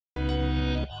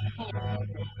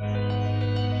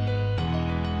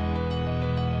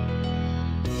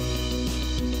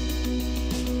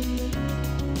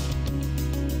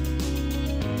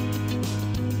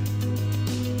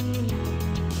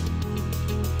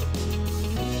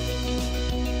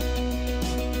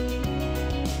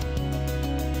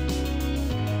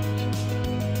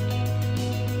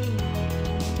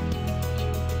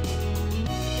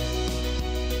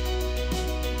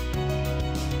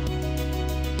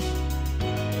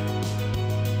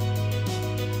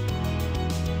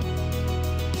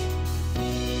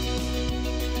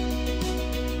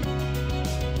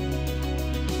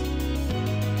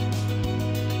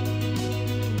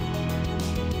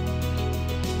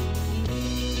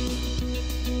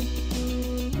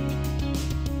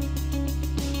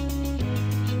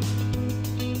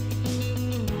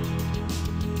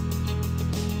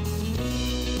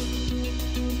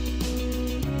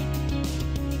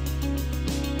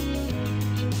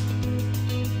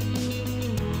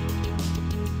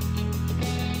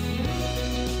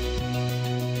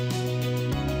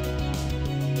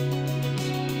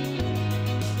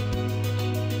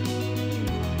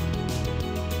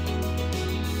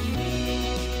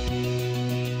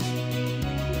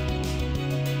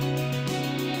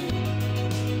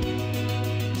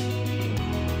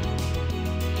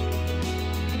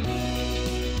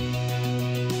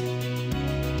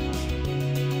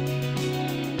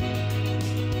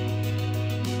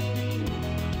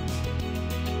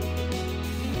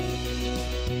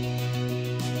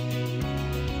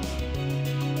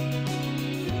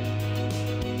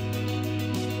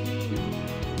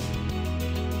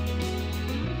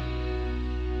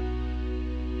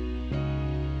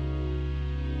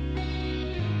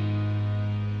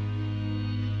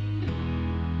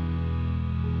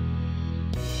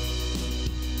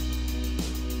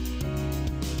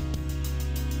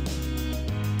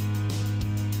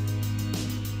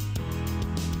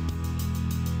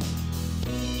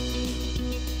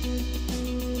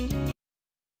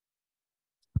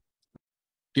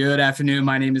Good afternoon.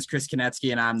 My name is Chris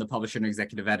Konetsky, and I'm the publisher and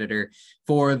executive editor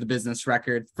for the Business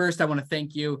Record. First, I want to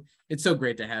thank you. It's so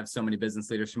great to have so many business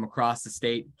leaders from across the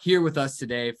state here with us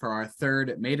today for our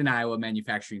third Made in Iowa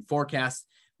Manufacturing Forecast,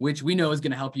 which we know is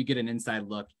going to help you get an inside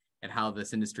look at how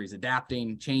this industry is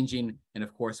adapting, changing, and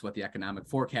of course, what the economic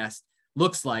forecast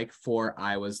looks like for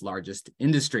Iowa's largest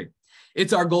industry.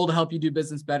 It's our goal to help you do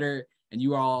business better, and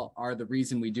you all are the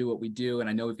reason we do what we do. And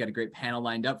I know we've got a great panel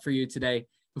lined up for you today.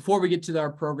 Before we get to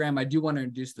our program, I do want to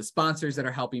introduce the sponsors that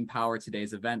are helping power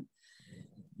today's event.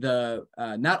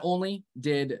 Not only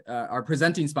did our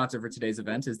presenting sponsor for today's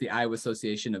event is the Iowa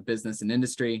Association of Business and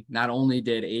Industry. Not only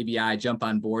did ABI jump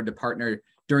on board to partner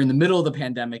during the middle of the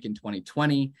pandemic in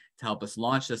 2020 to help us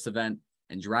launch this event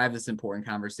and drive this important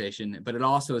conversation, but it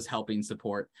also is helping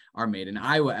support our Made in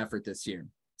Iowa effort this year.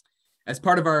 As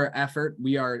part of our effort,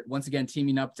 we are once again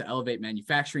teaming up to elevate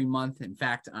Manufacturing Month. In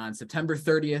fact, on September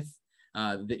 30th,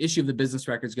 the issue of the Business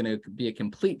Record is going to be a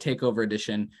complete takeover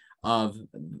edition of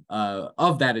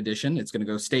that edition. It's going to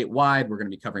go statewide. We're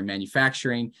going to be covering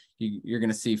manufacturing. You're going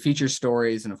to see feature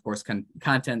stories and, of course,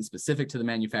 content specific to the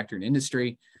manufacturing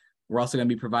industry. We're also going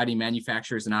to be providing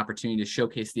manufacturers an opportunity to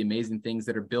showcase the amazing things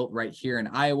that are built right here in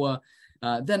Iowa.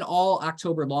 Then all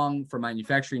October long for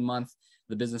Manufacturing Month,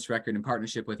 the Business Record in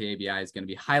partnership with the ABI is going to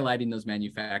be highlighting those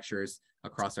manufacturers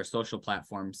across our social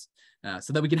platforms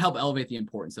so that we can help elevate the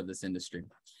importance of this industry.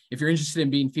 If you're interested in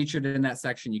being featured in that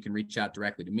section, you can reach out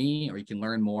directly to me, or you can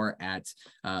learn more at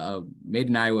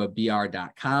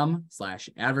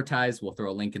madeiniowabr.com/advertise. We'll throw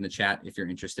a link in the chat if you're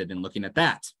interested in looking at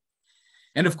that.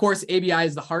 And of course, ABI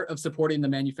is the heart of supporting the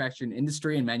manufacturing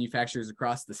industry and manufacturers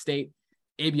across the state.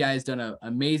 ABI has done an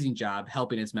amazing job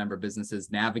helping its member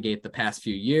businesses navigate the past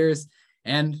few years,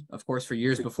 and of course, for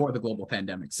years before the global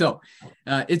pandemic. So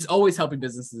it's always helping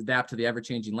businesses adapt to the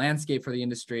ever-changing landscape for the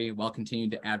industry while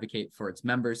continuing to advocate for its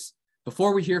members.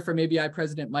 Before we hear from ABI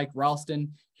President Mike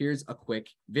Ralston, here's a quick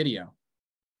video.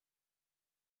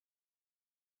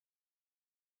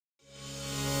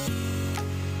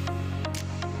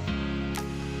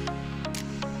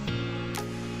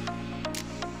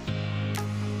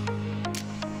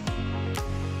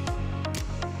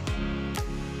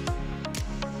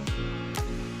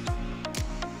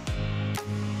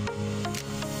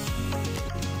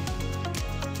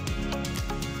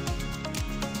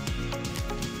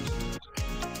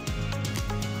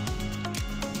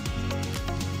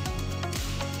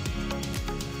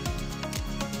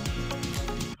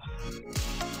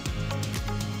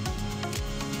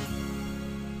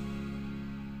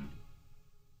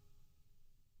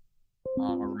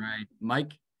 All right,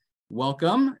 Mike,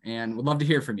 welcome, and we'd love to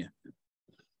hear from you.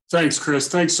 Thanks, Chris.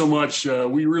 Thanks so much.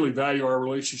 We really value our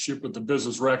relationship with the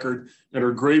Business Record and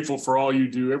are grateful for all you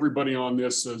do. Everybody on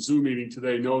this Zoom meeting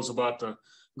today knows about the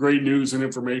great news and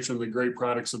information, the great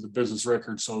products of the Business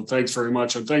Record. So thanks very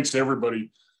much. And thanks to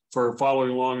everybody for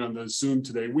following along on the Zoom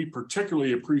today. We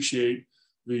particularly appreciate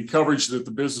the coverage that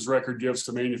the Business Record gives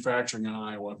to manufacturing in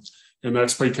Iowa. And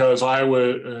that's because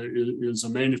Iowa is a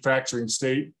manufacturing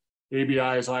state.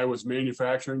 ABI is Iowa's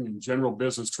Manufacturing and General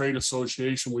Business Trade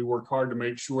Association. We work hard to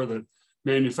make sure that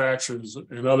manufacturers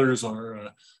and others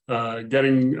are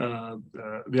getting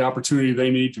the opportunity they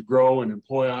need to grow and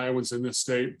employ Iowans in this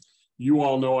state. You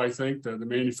all know, I think, that the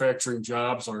manufacturing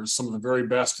jobs are some of the very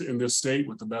best in this state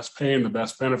with the best pay and the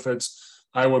best benefits.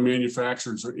 Iowa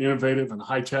manufacturers are innovative and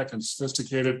high-tech and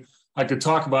sophisticated. I could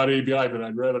talk about ABI, but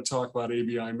I'd rather talk about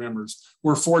ABI members.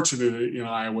 We're fortunate in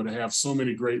Iowa to have so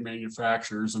many great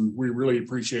manufacturers, and we really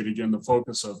appreciate, again, the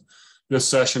focus of this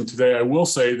session today. I will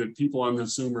say that people on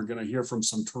this Zoom are going to hear from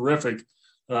some terrific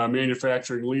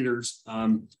manufacturing leaders.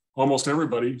 Almost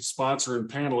everybody, sponsor and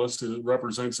panelist,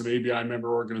 represents an ABI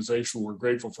member organization. We're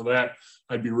grateful for that.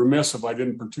 I'd be remiss if I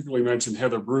didn't particularly mention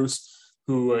Heather Bruce,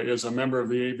 who is a member of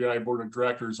the ABI Board of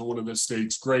Directors and one of this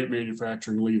state's great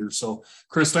manufacturing leaders. So,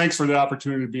 Chris, thanks for the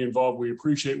opportunity to be involved. We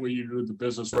appreciate what you do with the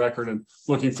Business Record and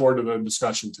looking forward to the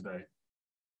discussion today.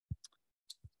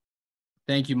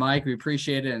 Thank you, Mike. We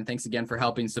appreciate it. And thanks again for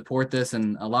helping support this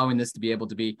and allowing this to be able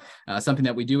to be something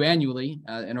that we do annually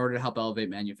in order to help elevate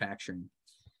manufacturing.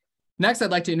 Next,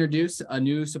 I'd like to introduce a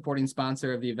new supporting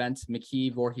sponsor of the event,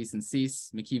 McKee, Voorhees &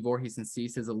 Cease. McKee, Voorhees &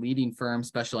 Cease is a leading firm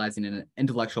specializing in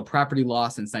intellectual property law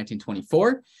since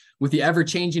 1924. With the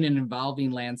ever-changing and evolving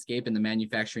landscape in the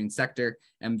manufacturing sector,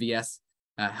 MVS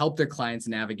help their clients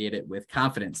navigate it with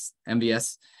confidence.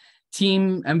 MVS's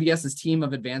team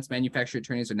of advanced manufacturing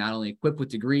attorneys are not only equipped with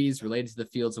degrees related to the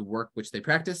fields of work which they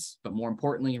practice, but more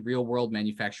importantly, real-world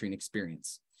manufacturing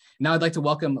experience. Now I'd like to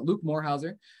welcome Luke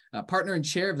Morehauser, partner and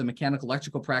chair of the Mechanical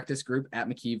Electrical Practice Group at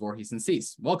McKee, Voorhees &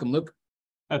 Cease. Welcome, Luke.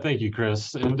 Thank you,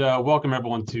 Chris, and welcome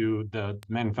everyone to the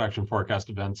Manufacturing Forecast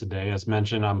event today. As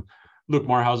mentioned, I'm Luke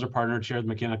Morehauser, partner and chair of the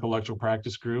Mechanical Electrical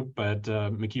Practice Group at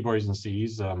McKee, Voorhees &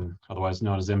 Cease, otherwise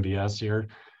known as MVS here.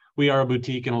 We are a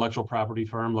boutique intellectual property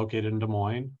firm located in Des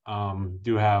Moines.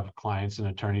 Do have clients and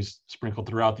attorneys sprinkled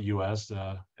throughout the U.S.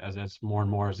 As it's more and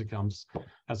more as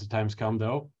the times come,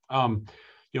 though.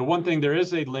 One thing, there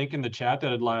is a link in the chat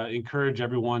that I'd encourage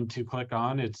everyone to click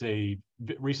on. It's a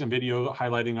recent video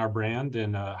highlighting our brand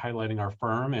and highlighting our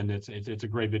firm, and it's a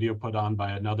great video put on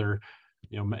by another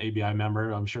ABI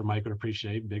member. I'm sure Mike would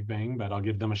appreciate, Big Bang, but I'll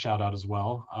give them a shout out as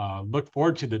well. Look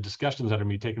forward to the discussions that are going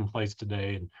to be taking place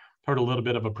today, and heard a little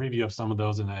bit of a preview of some of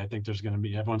those, and I think there's going to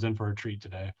be, everyone's in for a treat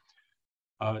today.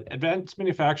 Advanced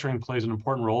manufacturing plays an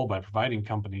important role by providing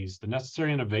companies the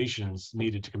necessary innovations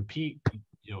needed to compete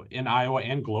in Iowa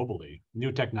and globally.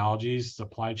 New technologies,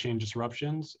 supply chain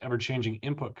disruptions, ever-changing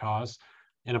input costs,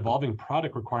 and evolving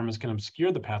product requirements can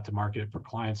obscure the path to market for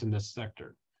clients in this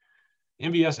sector.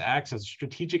 MVS acts as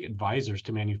strategic advisors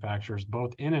to manufacturers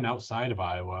both in and outside of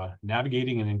Iowa,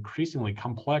 navigating an increasingly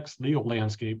complex legal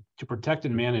landscape to protect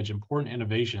and manage important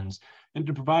innovations and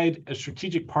to provide a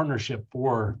strategic partnership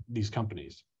for these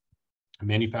companies.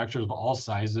 Manufacturers of all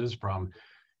sizes, from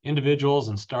individuals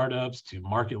and startups to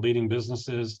market-leading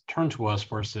businesses, turn to us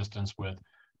for assistance with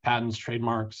patents,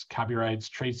 trademarks, copyrights,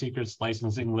 trade secrets,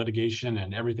 licensing, litigation,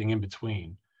 and everything in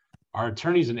between. Our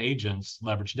attorneys and agents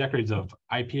leverage decades of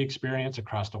IP experience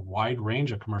across a wide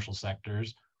range of commercial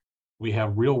sectors. We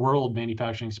have real-world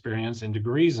manufacturing experience and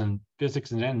degrees in physics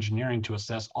and engineering to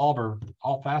assess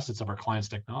all facets of our clients'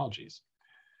 technologies.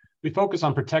 We focus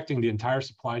on protecting the entire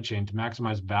supply chain to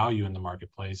maximize value in the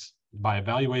marketplace by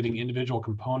evaluating individual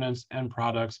components and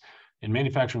products and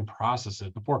manufacturing processes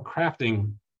before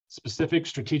crafting specific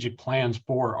strategic plans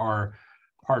for our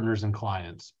partners and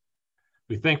clients.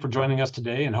 We thank you for joining us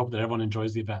today and hope that everyone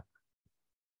enjoys the event.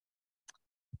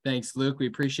 Thanks, Luke. We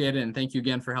appreciate it. And thank you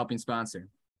again for helping sponsor.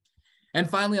 And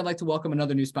finally, I'd like to welcome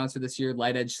another new sponsor this year,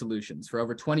 LightEdge Solutions. For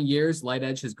over 20 years,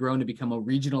 LightEdge has grown to become a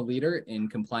regional leader in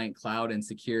compliant cloud and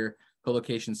secure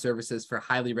co-location services for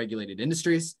highly regulated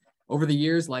industries. Over the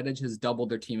years, LightEdge has doubled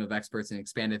their team of experts and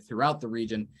expanded throughout the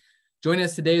region. Joining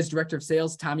us today is Director of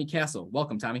Sales, Tommy Castle.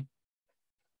 Welcome, Tommy.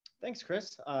 Thanks,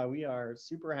 Chris. We are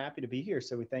super happy to be here.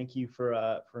 So we thank you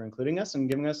for including us and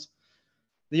giving us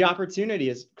the opportunity.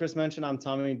 As Chris mentioned, I'm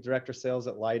Tommy, Director of Sales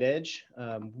at LightEdge.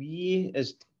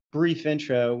 As brief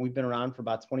intro, we've been around for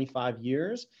about 25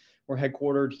 years. We're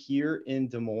headquartered here in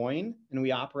Des Moines, and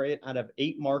we operate out of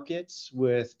 8 markets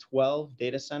with 12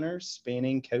 data centers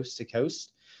spanning coast to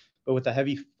coast. but with a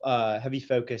heavy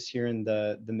focus here in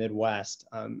the Midwest.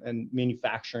 And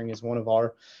manufacturing is one of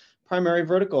our primary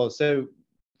verticals. So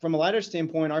from a LiDAR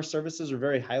standpoint, our services are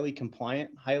very highly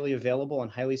compliant, highly available, and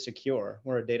highly secure.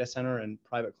 We're a data center and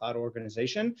private cloud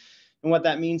organization. And what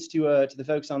that means to the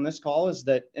folks on this call is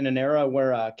that in an era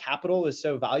where capital is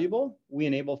so valuable, we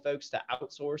enable folks to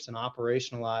outsource and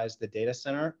operationalize the data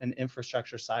center and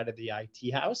infrastructure side of the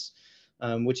IT house,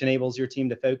 which enables your team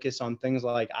to focus on things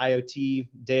like IoT,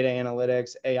 data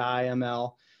analytics, AI,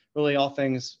 ML, really all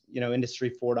things,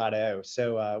 Industry 4.0.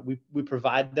 So we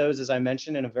provide those, as I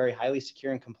mentioned, in a very highly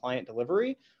secure and compliant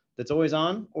delivery that's always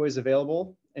on, always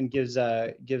available, and gives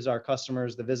our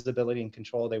customers the visibility and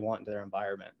control they want into their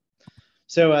environment.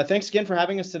 So thanks again for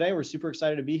having us today. We're super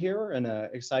excited to be here and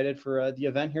excited for the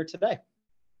event here today.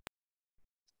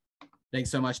 Thanks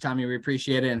so much, Tommy. We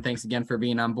appreciate it. And thanks again for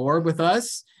being on board with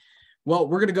us. Well,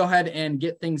 we're going to go ahead and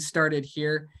get things started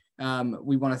here.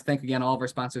 We want to thank again all of our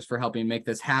sponsors for helping make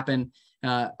this happen.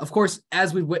 Of course,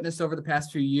 as we've witnessed over the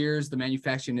past few years, the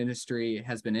manufacturing industry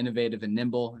has been innovative and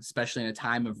nimble, especially in a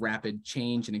time of rapid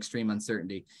change and extreme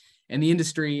uncertainty. And the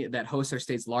industry that hosts our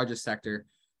state's largest sector,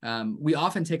 we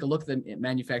often take a look at the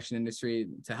manufacturing industry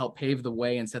to help pave the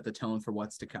way and set the tone for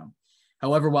what's to come.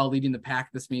 However, while leading the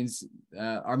pack, this means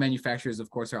our manufacturers,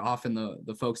 of course, are often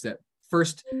the folks that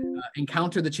first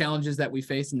encounter the challenges that we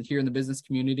face here in the business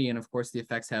community. And of course, the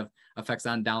effects have effects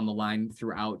on down the line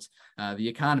throughout the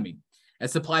economy.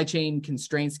 As supply chain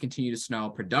constraints continue to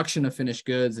snarl production of finished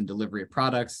goods and delivery of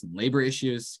products, and labor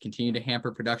issues continue to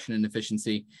hamper production and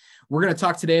efficiency, we're going to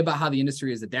talk today about how the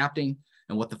industry is adapting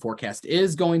and what the forecast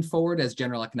is going forward as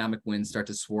general economic winds start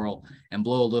to swirl and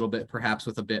blow a little bit, perhaps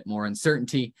with a bit more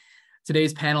uncertainty.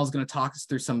 Today's panel is going to talk us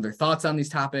through some of their thoughts on these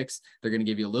topics. They're going to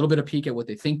give you a little bit of peek at what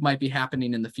they think might be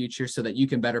happening in the future so that you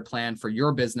can better plan for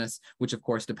your business, which of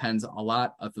course depends a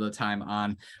lot of the time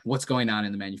on what's going on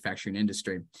in the manufacturing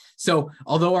industry. So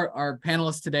although our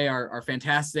panelists today are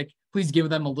fantastic, please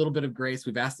give them a little bit of grace.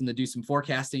 We've asked them to do some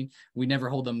forecasting. We never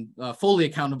hold them fully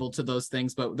accountable to those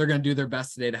things, but they're going to do their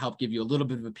best today to help give you a little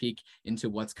bit of a peek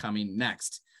into what's coming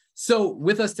next. So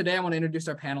with us today, I want to introduce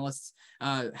our panelists.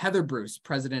 Heather Bruce,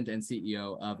 President and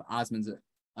CEO of Osmundson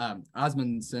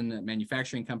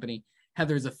Manufacturing Company.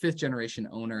 Heather is a fifth-generation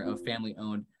owner of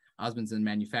family-owned Osmundson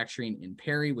Manufacturing in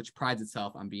Perry, which prides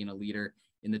itself on being a leader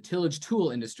in the tillage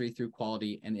tool industry through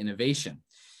quality and innovation.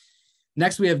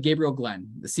 Next, we have Gabe Glynn,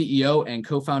 the CEO and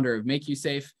co-founder of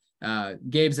MakuSafe.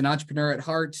 Gabe's an entrepreneur at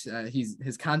heart.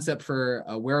 His concept for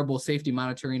a wearable safety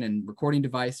monitoring and recording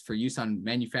device for use on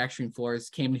manufacturing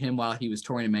floors came to him while he was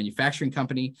touring a manufacturing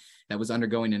company that was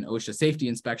undergoing an OSHA safety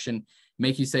inspection.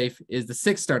 MakuSafe is the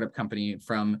sixth startup company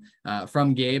from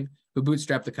Gabe, who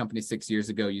bootstrapped the company 6 years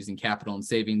ago using capital and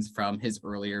savings from his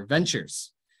earlier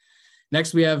ventures.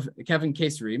 Next, we have Kevin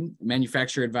Kacere,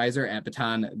 manufacturer advisor at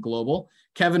Baton Global.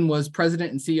 Kevin was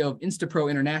president and CEO of Instapro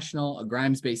International, a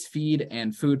Grimes-based feed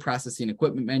and food processing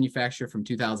equipment manufacturer from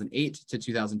 2008 to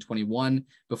 2021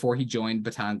 before he joined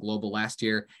Baton Global last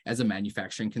year as a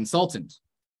manufacturing consultant.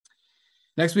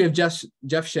 Next, we have Jeff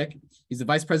Schick. He's the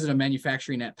vice president of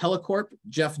manufacturing at Pella Corp.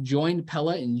 Jeff joined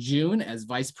Pella in June as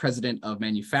vice president of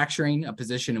manufacturing, a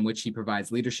position in which he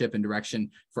provides leadership and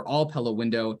direction for all Pella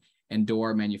window and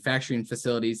door manufacturing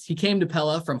facilities. He came to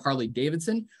Pella from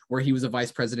Harley-Davidson, where he was a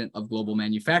vice president of global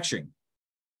manufacturing.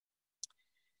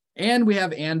 And we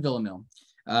have Ann Villamil,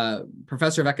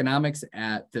 professor of economics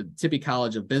at the Tippie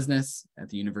College of Business at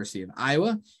the University of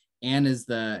Iowa. Ann is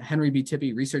the Henry B.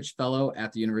 Tippie Research Fellow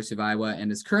at the University of Iowa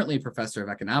and is currently a professor of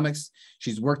economics.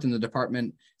 She's worked in the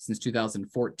department since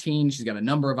 2014. She's got a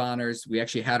number of honors. We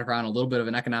actually had her on a little bit of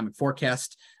an economic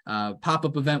forecast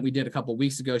pop-up event we did a couple of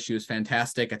weeks ago. She was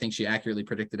fantastic. I think she accurately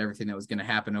predicted everything that was going to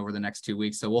happen over the next 2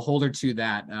 weeks. So we'll hold her to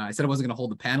that. I said I wasn't going to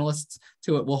hold the panelists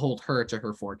to it. We'll hold her to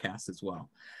her forecast as well.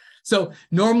 So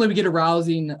normally we get a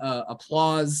rousing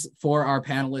applause for our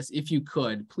panelists. If you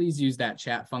could, please use that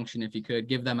chat function. If you could,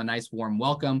 give them a nice warm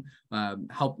welcome,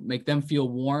 help make them feel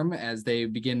warm as they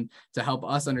begin to help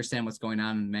us understand what's going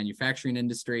on in the manufacturing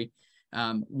industry.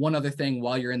 One other thing,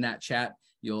 while you're in that chat,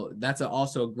 that's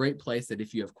also a great place that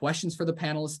if you have questions for the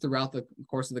panelists throughout the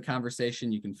course of the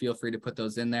conversation, you can feel free to put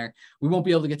those in there. We won't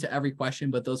be able to get to every question,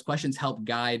 but those questions help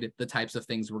guide the types of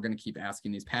things we're going to keep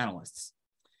asking these panelists.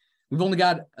 We've only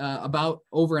got about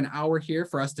over an hour here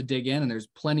for us to dig in, and there's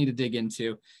plenty to dig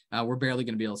into. We're barely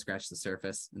going to be able to scratch the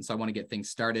surface, and so I want to get things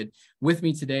started. With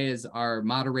me today is our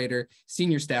moderator,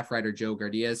 senior staff writer Joe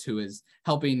Gardiaz, who is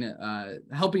helping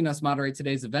us moderate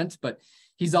today's event, but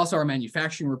He's also our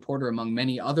manufacturing reporter among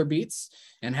many other beats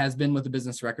and has been with the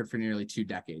Business Record for nearly 2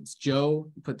 decades.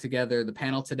 Joe put together the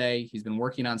panel today. He's been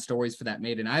working on stories for that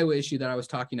Made in Iowa issue that I was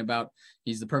talking about.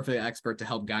 He's the perfect expert to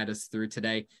help guide us through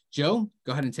today. Joe,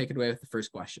 go ahead and take it away with the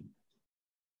first question.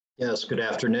 Yes, good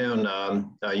afternoon.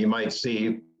 You might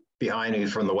see behind me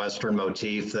from the Western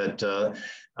motif that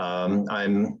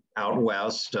I'm out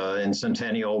west in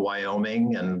Centennial,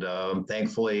 Wyoming, and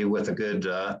thankfully with a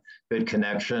good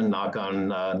connection, knock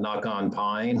on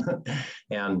pine.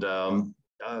 And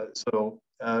so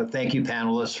thank you,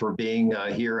 panelists, for being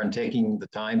here and taking the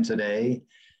time today.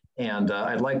 And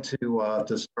I'd like to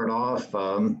start off,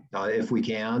 if we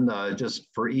can, just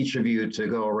for each of you to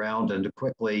go around and to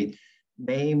quickly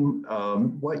name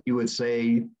what you would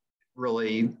say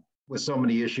really, with so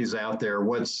many issues out there,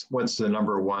 what's the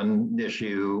number one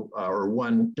issue or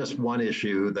just one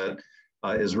issue that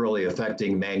is really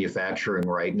affecting manufacturing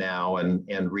right now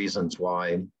and reasons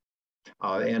why.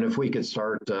 And if we could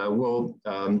start,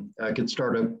 I could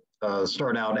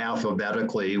start out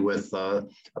alphabetically with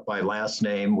by last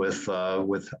name with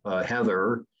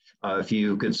Heather. If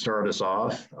you could start us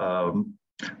off,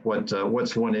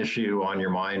 what's one issue on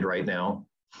your mind right now?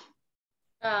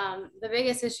 The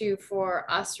biggest issue for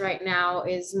us right now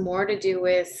is more to do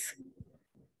with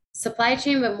supply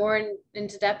chain, but more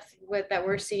into depth with that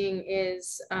we're seeing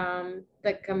is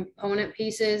the component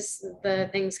pieces, the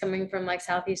things coming from like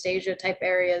Southeast Asia type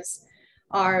areas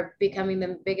are becoming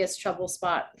the biggest trouble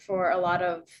spot for a lot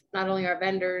of not only our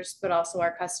vendors, but also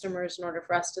our customers in order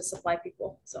for us to supply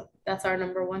people. So that's our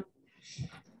number one.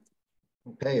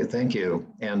 Okay, thank you.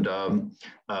 And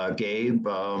Gabe,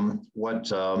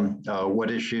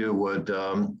 what issue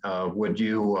would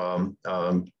you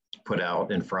put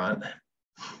out in front?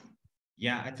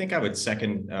 Yeah, I think I would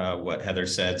second what Heather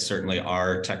said. Certainly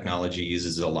our technology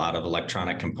uses a lot of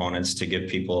electronic components. To give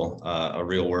people a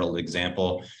real world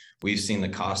example, we've seen the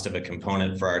cost of a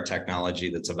component for our technology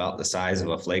that's about the size of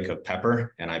a flake of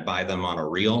pepper, and I buy them on a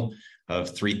reel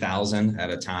of 3,000 at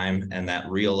a time. And that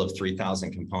reel of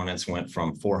 3,000 components went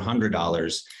from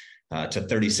 $400 to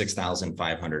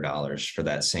 $36,500 for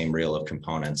that same reel of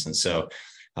components. And so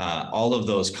all of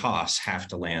those costs have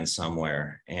to land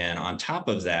somewhere. And on top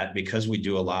of that, because we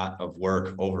do a lot of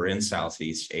work over in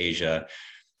Southeast Asia,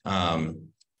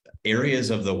 areas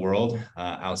of the world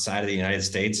outside of the United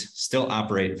States still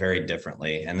operate very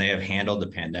differently, and they have handled the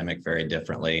pandemic very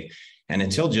differently. And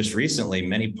until just recently,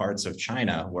 many parts of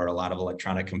China, where a lot of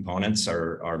electronic components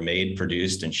are made,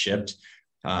 produced, and shipped,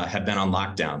 have been on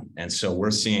lockdown. And so we're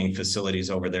seeing facilities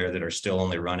over there that are still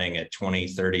only running at 20,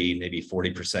 30, maybe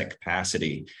 40%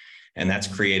 capacity. And that's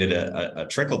created a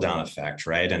trickle-down effect,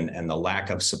 right? And the lack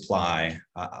of supply,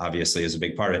 obviously, is a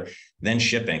big part of it. Then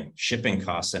shipping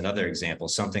costs, another example.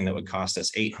 Something that would cost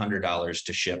us $800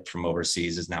 to ship from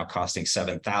overseas is now costing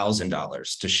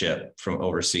 $7,000 to ship from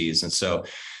overseas. And so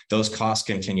those costs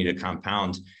continue to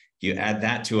compound. You add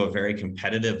that to a very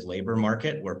competitive labor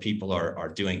market where people are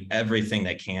doing everything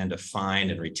they can to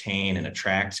find and retain and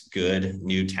attract good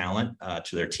new talent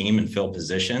to their team and fill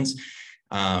positions.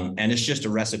 And it's just a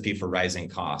recipe for rising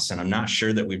costs. And I'm not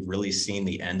sure that we've really seen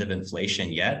the end of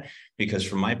inflation yet, because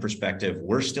from my perspective,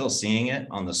 we're still seeing it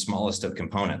on the smallest of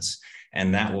components,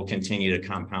 and that will continue to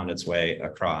compound its way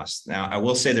across. Now, I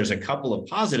will say there's a couple of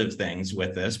positive things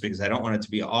with this, because I don't want it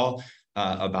to be all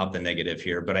about the negative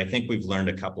here, but I think we've learned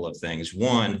a couple of things.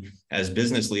 One, as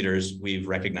business leaders, we've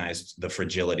recognized the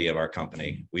fragility of our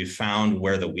company. We've found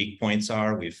where the weak points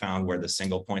are. We've found where the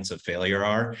single points of failure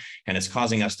are, and it's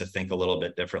causing us to think a little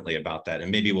bit differently about that. And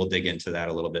maybe we'll dig into that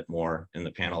a little bit more in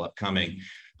the panel upcoming.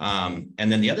 And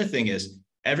then the other thing is,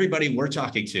 everybody we're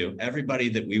talking to, everybody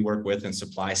that we work with and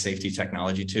supply safety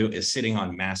technology to, is sitting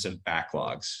on massive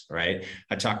backlogs, right?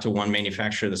 I talked to one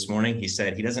manufacturer this morning. He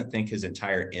said he doesn't think his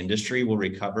entire industry will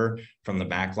recover from the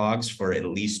backlogs for at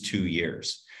least 2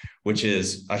 years, which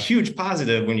is a huge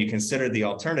positive when you consider the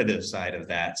alternative side of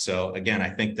that. So again, I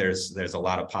think there's a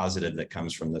lot of positive that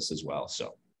comes from this as well.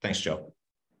 So thanks, Joe.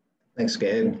 Thanks,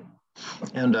 Gabe.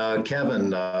 And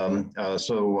Kevin,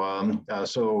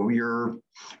 so you're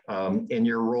in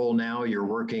your role now, you're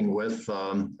working with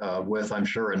I'm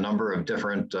sure a number of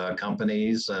different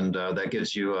companies, and that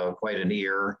gives you quite an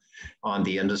ear on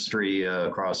the industry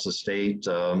across the state.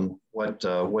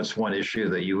 What's one issue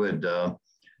that you would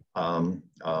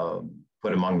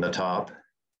put among the top?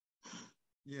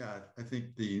 Yeah, I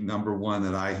think the number one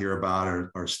that I hear about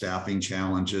are staffing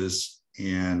challenges.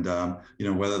 And,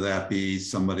 whether that be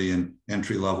somebody in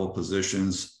entry-level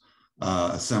positions,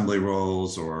 assembly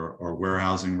roles or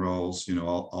warehousing roles,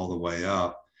 all the way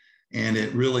up. And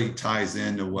it really ties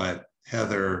into what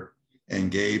Heather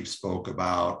and Gabe spoke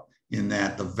about, in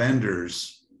that the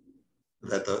vendors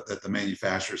that the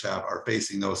manufacturers have are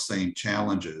facing those same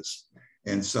challenges.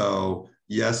 And so,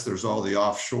 yes, there's all the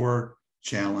offshore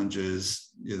challenges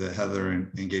that Heather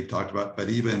and Gabe talked about, but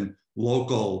even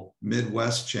local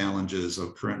Midwest challenges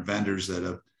of current vendors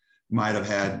that might have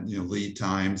had lead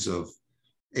times of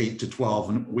 8 to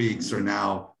 12 weeks are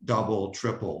now double,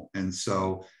 triple. And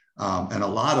so, and a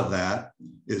lot of that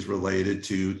is related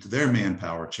to their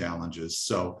manpower challenges.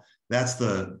 So that's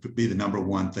be the number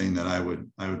one thing that I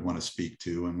would want to speak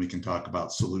to, and we can talk about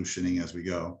solutioning as we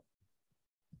go.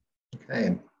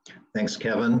 Okay, thanks,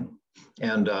 Kevin.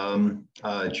 And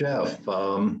Jeff,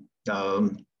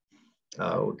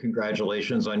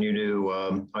 congratulations on your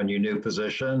new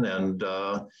position,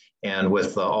 and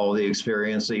with all the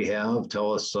experience that you have,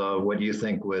 tell us what you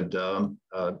think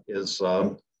is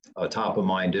a top of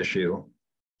mind issue.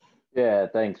 Yeah,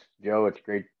 thanks, Joe. It's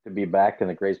great to be back in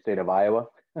the great state of Iowa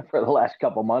for the last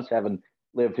couple of months, having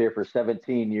lived here for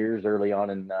 17 years early on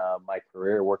in my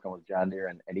career, working with John Deere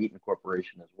and Eaton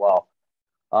Corporation as well.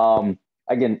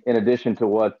 Again, in addition to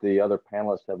what the other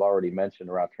panelists have already mentioned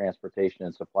around transportation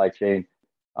and supply chain,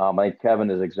 I think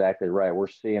Kevin is exactly right. We're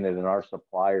seeing it in our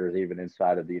suppliers, even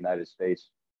inside of the United States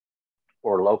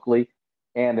or locally,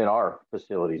 and in our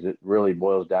facilities. It really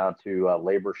boils down to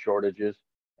labor shortages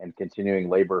and continuing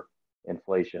labor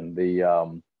inflation. The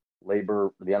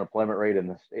unemployment rate in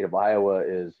the state of Iowa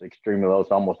is extremely low.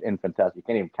 It's almost infinitesimal. You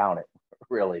can't even count it,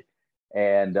 really.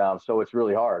 And so it's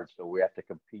really hard. So we have to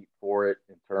compete for it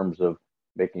in terms of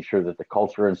making sure that the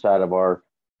culture inside of our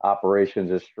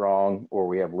operations is strong, or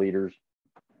we have leaders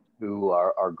who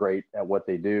are great at what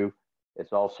they do.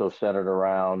 It's also centered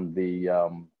around the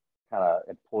kind of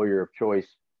employer of choice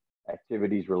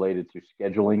activities related to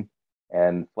scheduling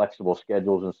and flexible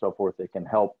schedules and so forth that can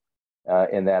help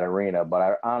in that arena. But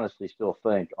I honestly still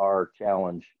think our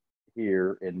challenge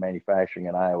here in manufacturing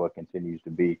in Iowa continues to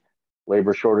be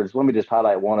labor shortage. Let me just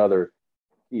highlight one other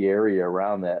key area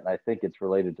around that, and I think it's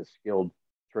related to skilled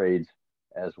trades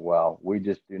as well. We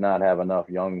just do not have enough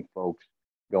young folks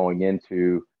going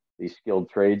into the skilled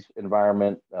trades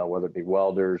environment, whether it be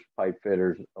welders, pipe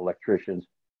fitters, electricians,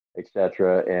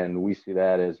 etc. And we see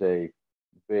that as a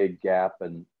big gap,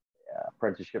 and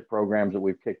apprenticeship programs that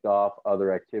we've kicked off,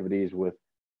 other activities with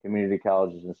community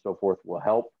colleges and so forth will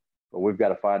help. But we've got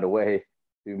to find a way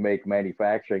to make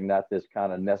manufacturing not this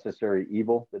kind of necessary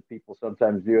evil that people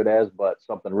sometimes view it as, but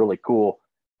something really cool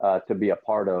to be a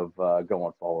part of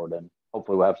going forward. And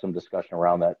hopefully we'll have some discussion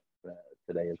around that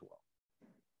today as well.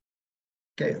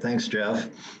 Okay, thanks, Jeff.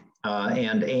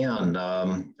 And Ann,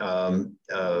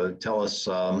 tell us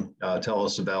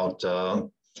about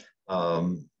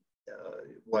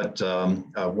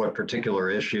what particular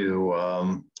issue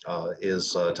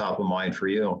is top of mind for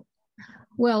you.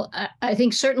 Well, I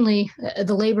think certainly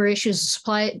the labor issues,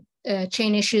 supply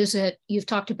chain issues that you've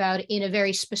talked about in a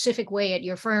very specific way at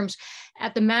your firms.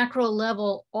 At the macro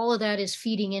level, all of that is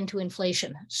feeding into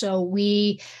inflation. So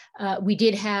we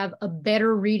did have a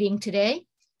better reading today.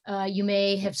 You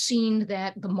may have seen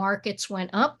that the markets went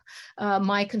up.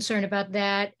 My concern about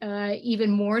that, even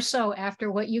more so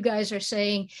after what you guys are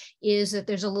saying, is that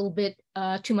there's a little bit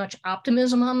too much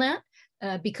optimism on that.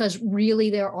 Because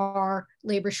really there are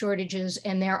labor shortages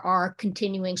and there are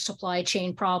continuing supply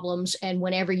chain problems. And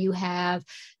whenever you have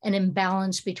an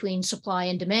imbalance between supply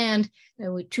and demand,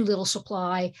 with too little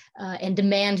supply and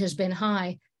demand has been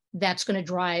high, that's going to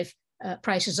drive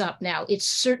prices up. Now, it's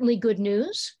certainly good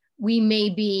news. We may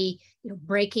be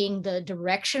breaking the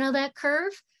direction of that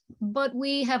curve, but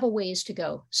we have a ways to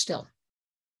go still.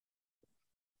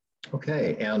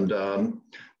 Okay, and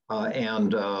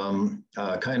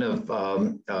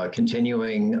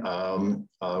continuing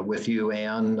with you,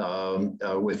 Ann,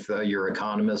 with your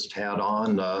economist hat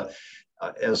on,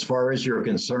 as far as you're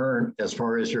concerned, is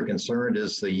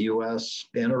the U.S.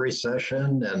 in a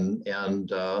recession,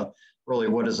 and really,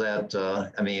 what does that?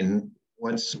 I mean,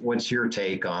 what's your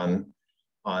take on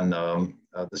the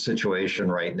situation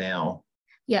right now?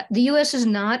 Yeah, the U.S. is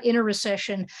not in a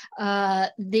recession.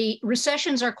 The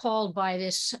recessions are called by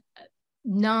this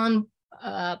non-partisan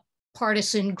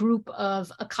group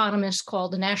of economists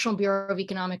called the National Bureau of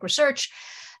Economic Research.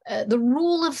 The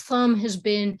rule of thumb has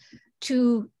been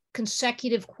 2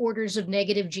 consecutive quarters of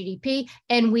negative GDP,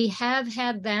 and we have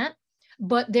had that,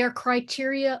 but their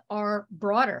criteria are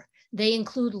broader. They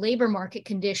include labor market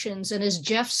conditions, and as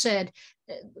Jeff said,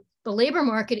 the labor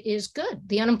market is good.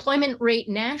 The unemployment rate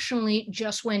nationally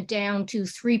just went down to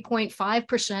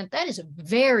 3.5%. That is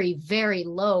very, very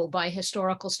low by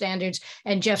historical standards.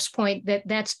 And Jeff's point that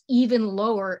that's even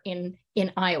lower in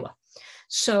Iowa.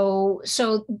 So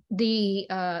the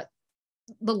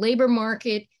the labor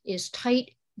market is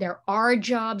tight. There are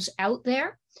jobs out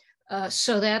there.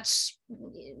 So that's,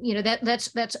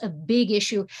 that's a big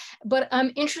issue. But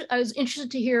I was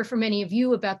interested to hear from many of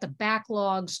you about the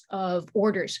backlogs of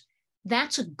orders.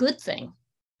 That's a good thing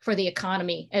for the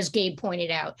economy, as Gabe pointed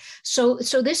out. So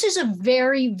this is a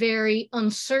very, very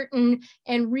uncertain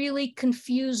and really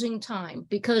confusing time,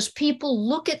 because people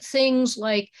look at things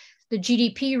like the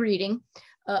GDP reading,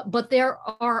 but there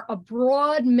are a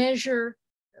broad measures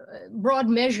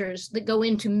that go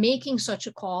into making such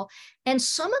a call. And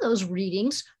some of those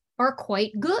readings are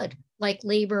quite good, like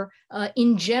labor.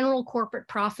 In general, corporate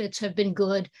profits have been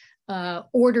good.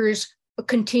 Orders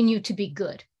continue to be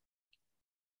good.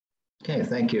 Okay,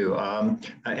 thank you.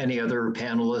 Any other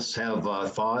panelists have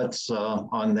thoughts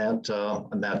on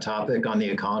that topic, on the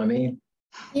economy?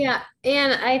 Yeah,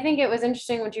 and I think it was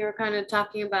interesting what you were kind of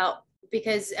talking about,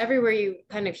 because everywhere you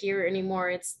kind of hear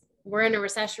anymore, we're in a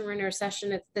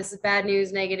recession, this is bad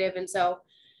news, negative. And so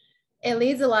it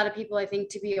leads a lot of people, I think,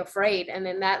 to be afraid. And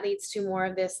then that leads to more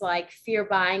of this like fear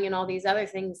buying and all these other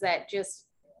things that just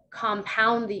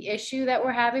compound the issue that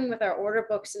we're having with our order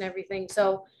books and everything.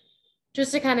 So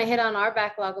just to kind of hit on our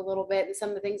backlog a little bit, and some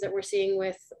of the things that we're seeing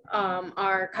with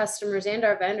our customers and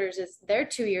our vendors is they're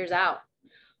 2 years out.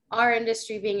 Our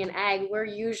industry being in ag, we're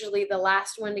usually the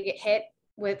last one to get hit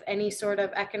with any sort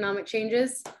of economic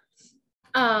changes.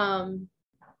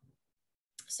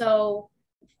 So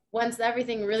once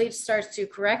everything really starts to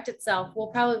correct itself, we'll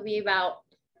probably be about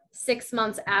 6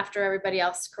 months after everybody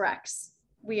else corrects.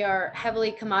 We are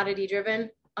heavily commodity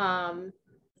driven.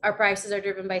 Our prices are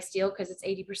driven by steel because it's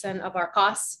 80% of our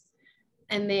costs.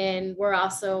 And then we're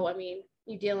also,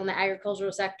 you deal in the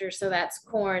agricultural sector, so that's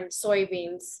corn,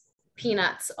 soybeans,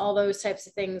 peanuts, all those types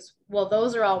of things. Well,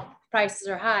 those are all, prices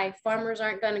are high. Farmers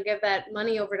aren't going to give that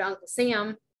money over to Uncle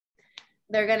Sam.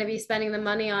 They're going to be spending the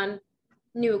money on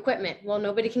new equipment. Well,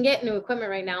 nobody can get new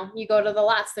equipment right now. You go to the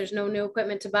lots, there's no new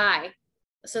equipment to buy.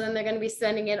 So then they're going to be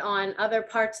spending it on other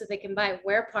parts that they can buy,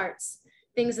 wear parts,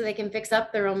 things that they can fix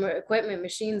up their own equipment,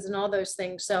 machines, and all those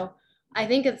things. So I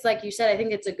think it's like you said, I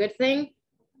think it's a good thing.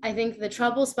 I think the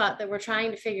trouble spot that we're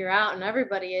trying to figure out, and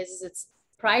everybody is it's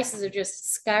prices are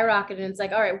just skyrocketing. It's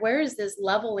like, all right, where is this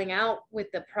leveling out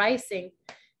with the pricing?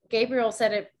 Gabriel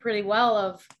said it pretty well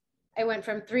of, I went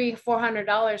from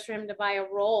 $300-400 for him to buy a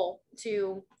roll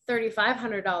to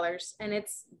 $3,500. And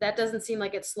that doesn't seem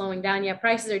like it's slowing down yet.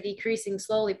 Prices are decreasing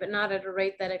slowly, but not at a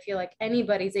rate that I feel like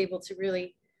anybody's able to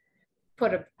really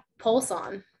put a pulse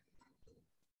on.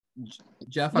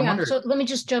 Jeff, I wonder. So let me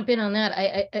just jump in on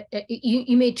that.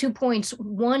 You made 2 points.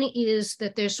 One is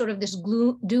that there's sort of this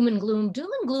doom and gloom. Doom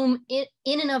and gloom in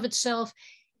and of itself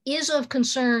is of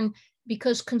concern,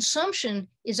 because consumption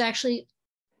is actually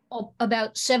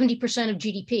about 70% of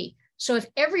GDP. So if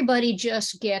everybody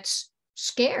just gets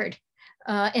scared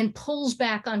and pulls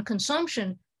back on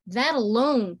consumption, that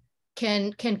alone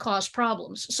can cause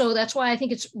problems. So that's why I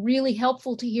think it's really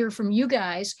helpful to hear from you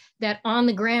guys that on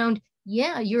the ground,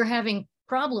 yeah, you're having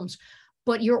problems,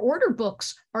 but your order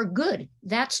books are good.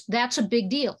 That's a big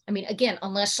deal. Again,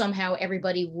 unless somehow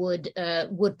everybody would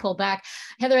pull back.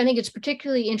 Heather, I think it's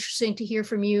particularly interesting to hear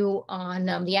from you on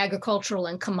the agricultural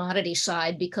and commodity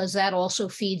side, because that also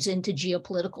feeds into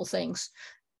geopolitical things,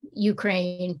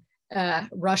 Ukraine,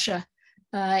 Russia.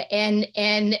 And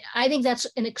I think that's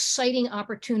an exciting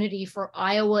opportunity for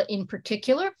Iowa in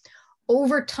particular.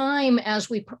 Over time, as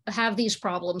we have these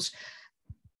problems,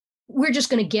 we're just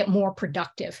going to get more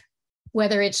productive,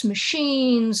 whether it's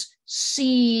machines,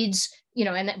 seeds,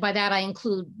 and by that I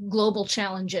include global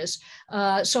challenges.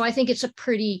 So I think it's a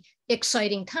pretty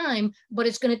exciting time, but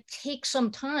it's going to take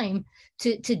some time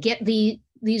to get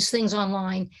these things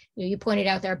online. You pointed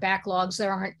out there are backlogs.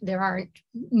 There aren't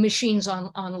machines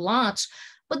on lots,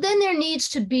 but then there needs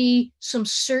to be some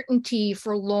certainty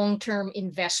for long-term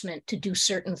investment to do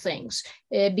certain things.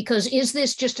 Because is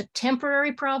this just a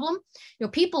temporary problem?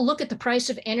 People look at the price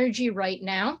of energy right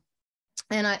now,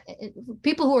 and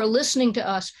people who are listening to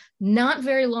us, not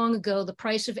very long ago, the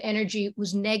price of energy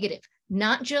was negative,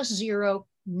 not just zero,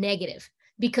 negative,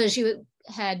 because you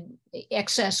had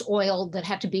excess oil that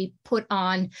had to be put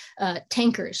on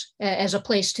tankers as a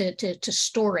place to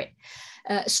store it.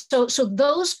 So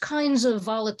those kinds of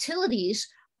volatilities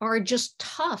are just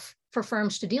tough for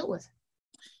firms to deal with.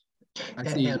 I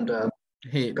see.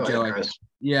 Hey, Joe.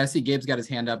 I see Gabe's got his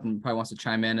hand up and probably wants to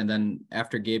chime in. And then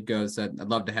after Gabe goes, I'd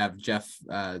love to have Jeff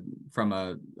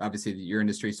from obviously your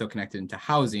industry is so connected into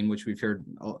housing, which we've heard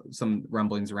some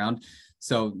rumblings around.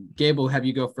 So Gabe, we'll have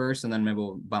you go first, and then maybe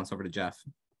we'll bounce over to Jeff.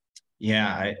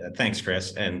 Yeah, thanks,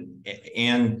 Chris. And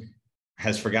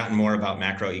has forgotten more about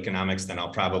macroeconomics than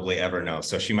I'll probably ever know.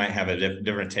 So she might have a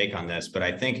different take on this, but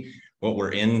I think what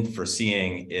we're in for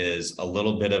seeing is a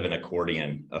little bit of an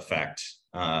accordion effect.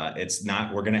 It's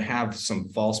not, we're going to have some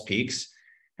false peaks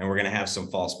and we're going to have some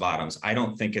false bottoms. I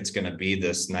don't think it's going to be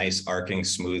this nice arcing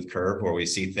smooth curve where we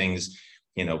see things,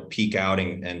 you know, peak out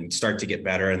and start to get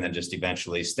better and then just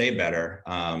eventually stay better.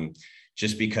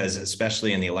 Just because,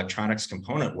 especially in the electronics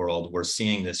component world, we're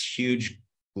seeing this huge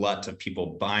glut of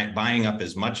people buying up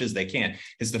as much as they can.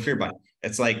 It's the fear buy.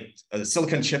 It's like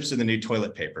silicon chips are the new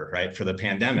toilet paper, right, for the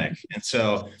pandemic. And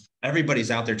so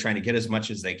everybody's out there trying to get as much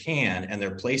as they can, and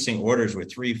they're placing orders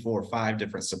with 3, 4, 5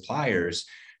 different suppliers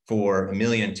for 1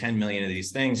 million, 10 million of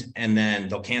these things, and then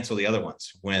they'll cancel the other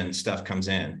ones when stuff comes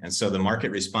in. And so the market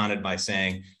responded by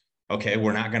saying, okay,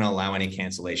 we're not going to allow any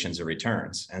cancellations or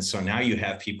returns. And so now you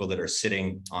have people that are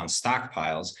sitting on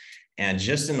stockpiles. And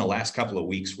just in the last couple of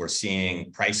weeks, we're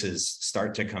seeing prices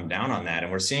start to come down on that.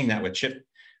 And we're seeing that with chip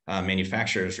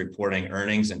manufacturers reporting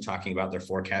earnings and talking about their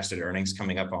forecasted earnings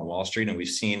coming up on Wall Street. And we've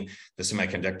seen the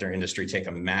semiconductor industry take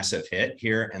a massive hit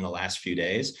here in the last few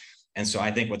days. And so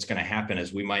I think what's going to happen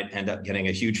is we might end up getting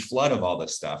a huge flood of all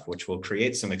this stuff, which will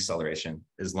create some acceleration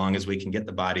as long as we can get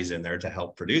the bodies in there to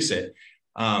help produce it.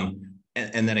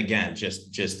 And then again,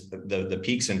 just the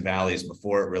peaks and valleys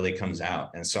before it really comes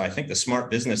out. And so I think the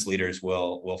smart business leaders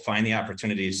will find the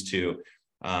opportunities to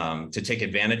take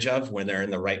advantage of when they're in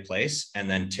the right place, and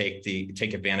then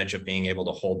take advantage of being able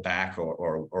to hold back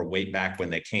or wait back when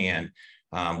they can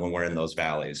when we're in those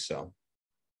valleys. So.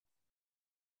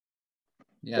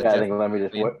 Yeah, I think let me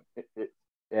just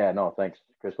thanks,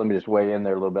 Chris. Let me just weigh in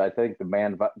there a little bit. I think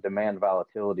demand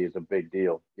volatility is a big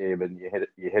deal, Gabe, and you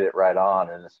hit it right on.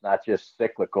 And it's not just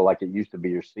cyclical like it used to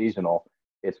be or seasonal.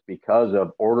 It's because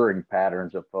of ordering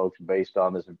patterns of folks based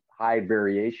on this high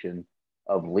variation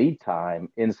of lead time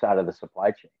inside of the supply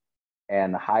chain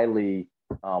and highly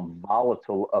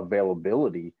volatile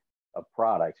availability of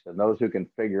products. And those who can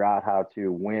figure out how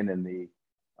to win in the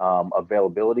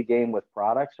availability game with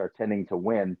products are tending to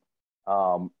win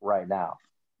right now.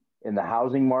 In the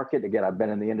housing market, again, I've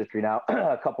been in the industry now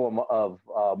a couple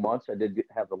of months. I did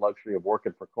have the luxury of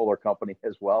working for Kohler Company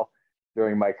as well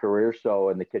during my career, so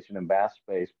in the kitchen and bath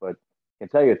space. But I can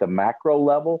tell you at the macro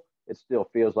level, it still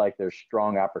feels like there's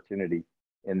strong opportunity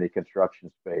in the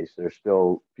construction space. There's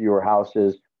still fewer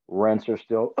houses. Rents are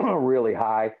still really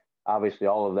high. Obviously,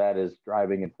 all of that is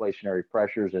driving inflationary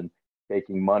pressures and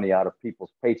taking money out of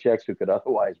people's paychecks who could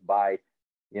otherwise buy,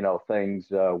 things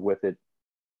with it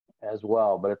as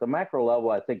well. But at the macro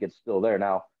level, I think it's still there.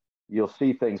 Now, you'll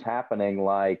see things happening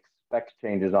like spec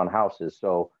changes on houses.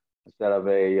 So instead of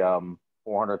a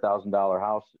 $400,000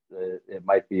 house, it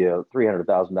might be a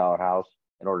 $300,000 house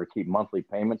in order to keep monthly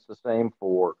payments the same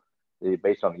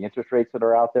based on the interest rates that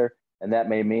are out there. And that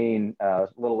may mean a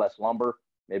little less lumber,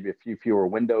 maybe a few fewer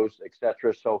windows, et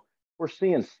cetera. So we're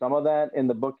seeing some of that in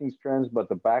the bookings trends, but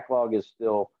the backlog is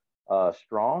still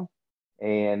strong.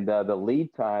 And the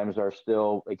lead times are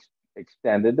still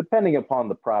extended depending upon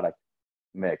the product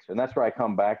mix. And that's where I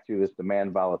come back to this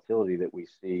demand volatility that we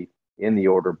see in the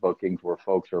order bookings, where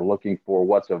folks are looking for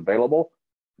what's available,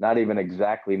 not even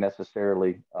exactly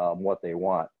necessarily what they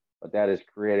want. But that is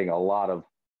creating a lot of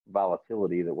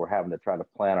volatility that we're having to try to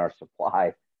plan our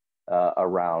supply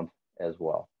around as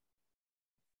well.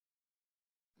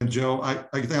 And Joe, I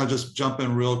think I'll just jump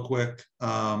in real quick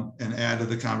and add to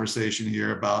the conversation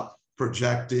here about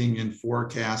projecting and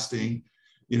forecasting.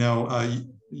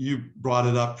 You brought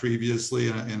it up previously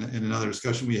in another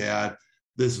discussion we had,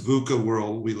 this VUCA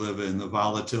world we live in, the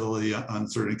volatility,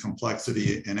 uncertainty,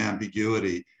 complexity, and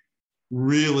ambiguity.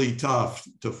 Really tough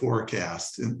to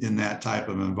forecast in that type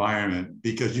of environment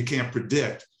because you can't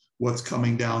predict what's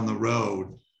coming down the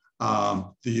road.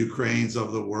 The Ukraines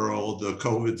of the world, the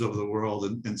COVIDs of the world,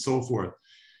 and so forth.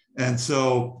 And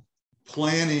so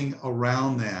planning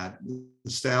around that,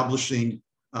 establishing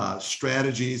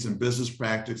strategies and business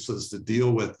practices to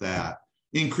deal with that,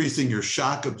 increasing your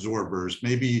shock absorbers.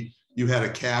 Maybe you had a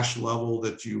cash level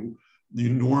that you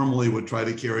normally would try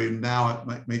to carry. Now it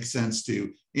might make sense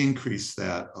to increase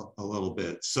that a little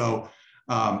bit. So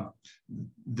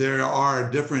there are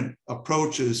different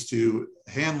approaches to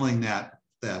handling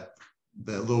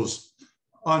those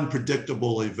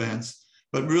unpredictable events.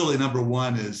 But really, number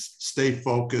one is stay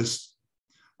focused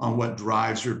on what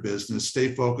drives your business.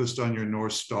 Stay focused on your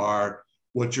North Star,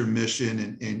 what's your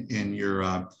mission and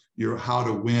your how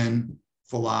to win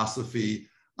philosophy,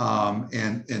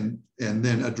 and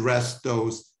then address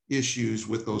those issues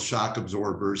with those shock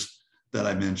absorbers that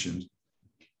I mentioned.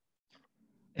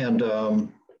 And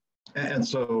And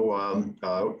so,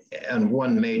 and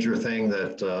one major thing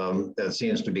that that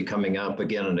seems to be coming up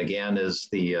again and again is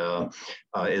the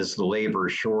labor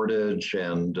shortage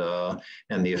and the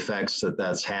effects that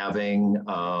that's having.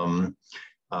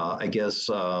 I guess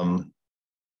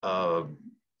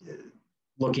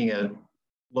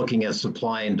looking at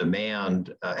supply and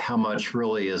demand, how much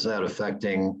really is that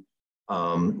affecting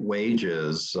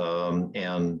wages,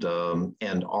 and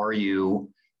are you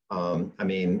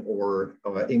or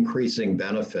increasing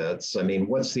benefits? I mean,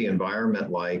 what's the environment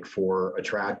like for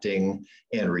attracting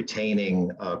and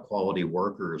retaining quality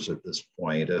workers at this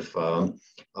point? If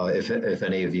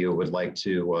any of you would like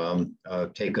to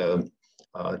take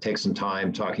some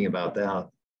time talking about that.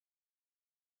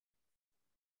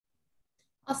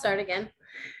 I'll start again.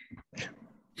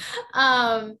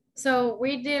 So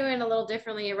we're doing a little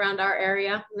differently around our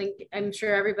area. I'm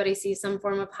sure everybody sees some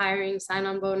form of hiring,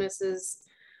 sign-on bonuses,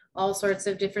 all sorts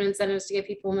of different incentives to get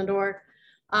people in the door.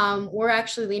 We're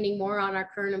actually leaning more on our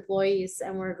current employees,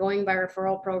 and we're going by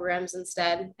referral programs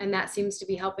instead. And that seems to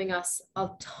be helping us a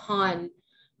ton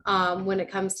when it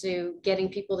comes to getting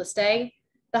people to stay.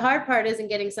 The hard part isn't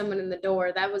getting someone in the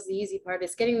door. That was the easy part.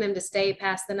 It's getting them to stay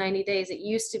past the 90 days. It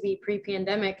used to be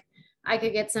pre-pandemic, I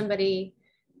could get somebody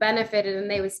benefited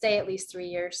and they would stay at least 3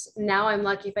 years. Now I'm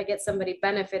lucky if I get somebody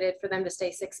benefited for them to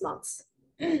stay 6 months.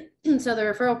 So the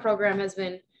referral program has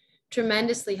been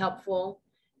tremendously helpful.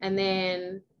 And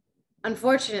then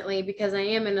unfortunately, because I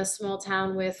am in a small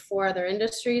town with 4 other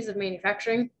industries of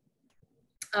manufacturing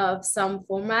of some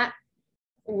format,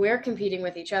 we're competing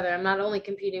with each other. I'm not only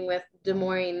competing with Des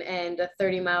Moines and a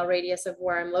 30-mile radius of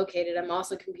where I'm located, I'm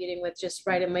also competing with just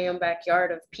right in my own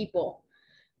backyard of people.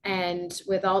 And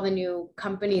with all the new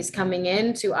companies coming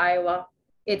into Iowa,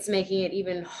 it's making it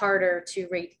even harder to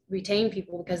retain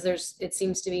people, because it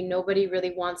seems to be nobody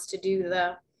really wants to do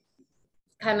the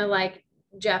kind of like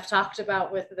Jeff talked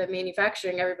about with the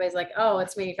manufacturing. Everybody's like, oh,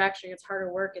 it's manufacturing, it's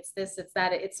harder work, it's this, it's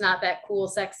that, it's not that cool,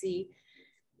 sexy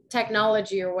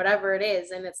technology or whatever it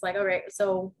is. And it's like, all right,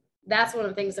 so that's one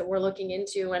of the things that we're looking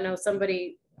into. I know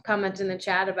somebody commented in the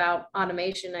chat about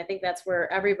automation. I think that's where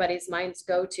everybody's minds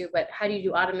go to, but how do you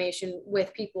do automation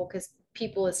with people? Because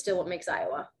people is still what makes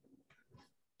Iowa.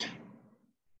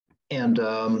 And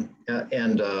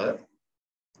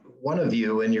one of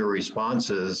you in your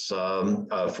responses for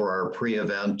our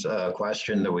pre-event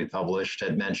question that we published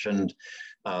had mentioned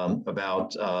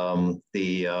about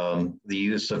the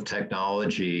use of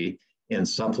technology in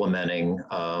supplementing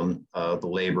the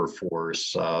labor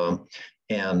force.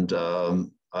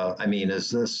 I mean, is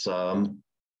this,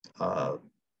 are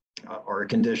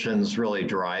conditions really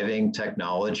driving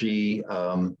technology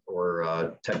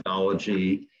or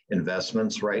technology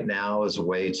investments right now as a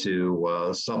way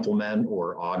to supplement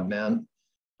or augment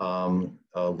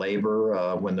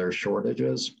labor when there's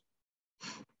shortages?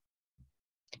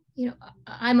 You know,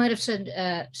 I might have said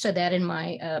that in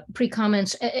my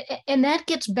pre-comments, and that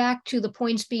gets back to the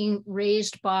points being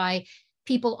raised by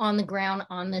people on the ground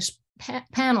on this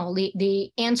panel.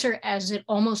 The answer, as it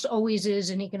almost always is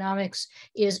in economics,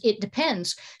 is it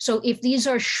depends. So if these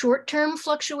are short-term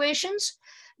fluctuations,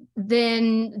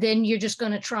 then you're just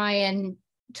going to try and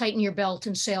tighten your belt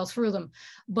and sail through them.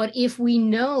 But if we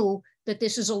know that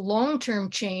this is a long-term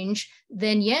change,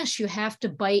 then yes, you have to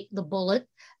bite the bullet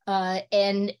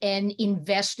and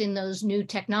invest in those new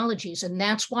technologies. And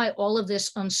that's why all of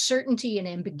this uncertainty and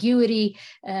ambiguity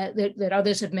that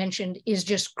others have mentioned is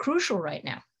just crucial right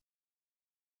now.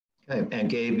 Okay, and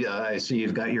Gabe, I see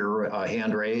you've got your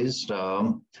hand raised.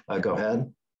 Go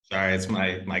ahead. Sorry, it's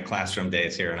my classroom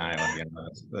days here in Iowa.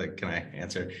 Can I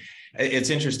answer? It's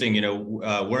interesting, you know,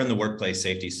 we're in the workplace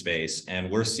safety space,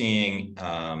 and we're seeing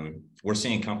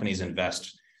companies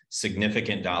invest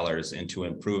significant dollars into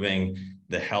improving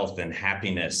the health and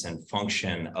happiness and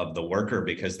function of the worker,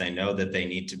 because they know that they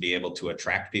need to be able to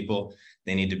attract people,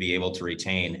 they need to be able to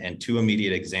retain. And 2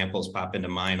 immediate examples pop into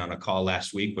mind on a call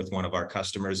last week with one of our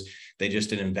customers. They just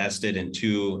had invested in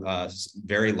 2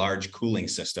 very large cooling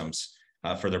systems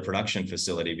for their production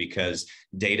facility, because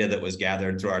data that was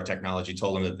gathered through our technology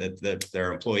told them that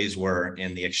their employees were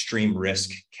in the extreme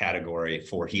risk category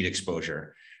for heat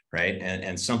exposure, right?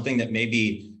 And something that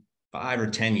maybe 5 or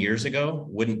 10 years ago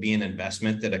wouldn't be an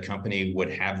investment that a company would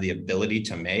have the ability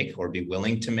to make or be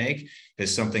willing to make,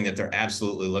 is something that they're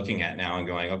absolutely looking at now and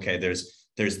going, okay, there's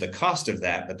the cost of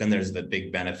that, but then there's the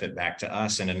big benefit back to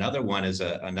us. And another one is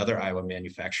another Iowa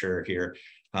manufacturer here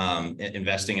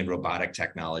investing in robotic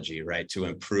technology, right, to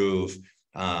improve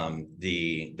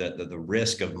the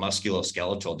risk of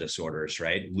musculoskeletal disorders,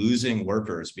 right? Losing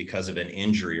workers because of an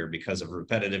injury or because of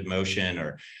repetitive motion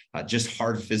or just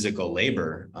hard physical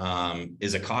labor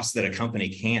is a cost that a company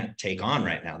can't take on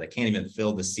right now. They can't even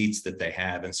fill the seats that they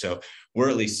have. And so we're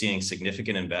at least seeing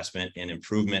significant investment in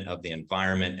improvement of the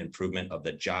environment, improvement of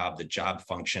the job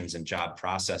functions and job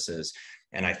processes.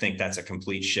 And I think that's a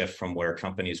complete shift from where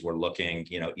companies were looking,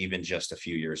 even just a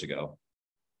few years ago.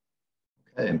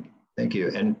 Okay. Thank you.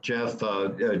 And Jeff,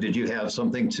 did you have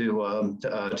something to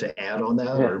add on that?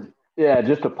 Yeah, or? Yeah,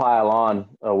 just to pile on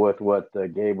with what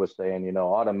Gabe was saying,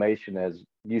 automation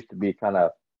used to be kind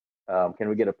of, can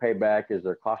we get a payback? Is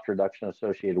there cost reduction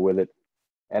associated with it?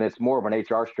 And it's more of an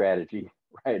HR strategy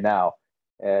right now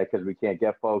because we can't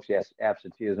get folks. Yes,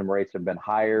 absenteeism rates have been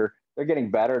higher. They're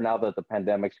getting better now that the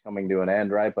pandemic's coming to an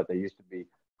end, right? But they used to be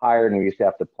higher and we used to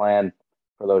have to plan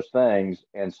for those things.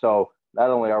 And so not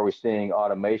only are we seeing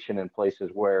automation in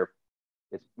places where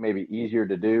it's maybe easier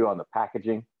to do on the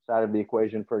packaging side of the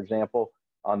equation, for example,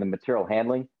 on the material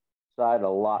handling side, a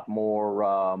lot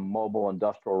more mobile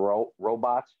industrial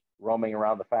robots roaming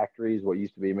around the factories, what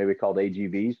used to be maybe called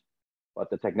AGVs, but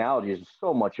the technology is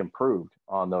so much improved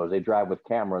on those. They drive with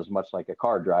cameras, much like a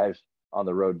car drives on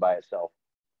the road by itself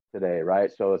today,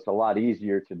 right? So it's a lot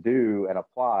easier to do and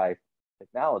apply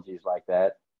technologies like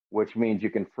that, which means you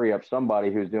can free up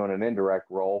somebody who's doing an indirect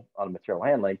role on material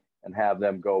handling and have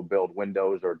them go build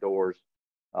windows or doors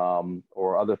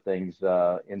or other things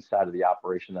inside of the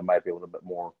operation that might be a little bit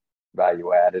more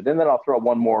value added. And then I'll throw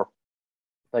one more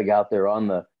thing out there on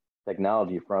the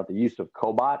technology front. The use of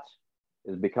cobots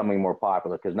is becoming more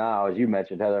popular because now, as you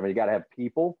mentioned, Heather, you got to have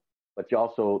people, but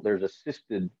there's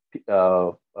assisted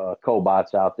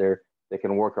cobots out there that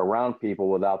can work around people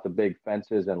without the big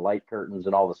fences and light curtains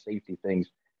and all the safety things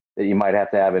that you might have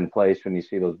to have in place when you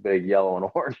see those big yellow and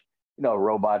orange,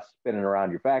 robots spinning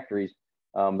around your factories.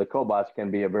 The cobots can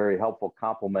be a very helpful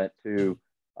complement to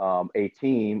a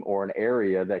team or an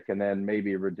area that can then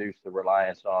maybe reduce the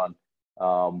reliance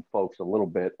on folks a little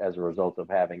bit as a result of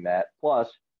having that. Plus,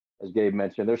 as Gabe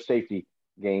mentioned, there's safety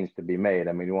gains to be made.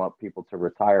 I mean, we want people to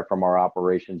retire from our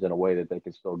operations in a way that they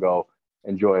can still go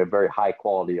enjoy a very high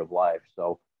quality of life.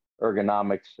 So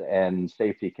ergonomics and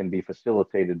safety can be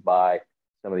facilitated by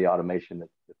some of the automation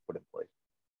that's put in place.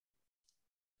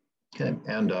 Okay,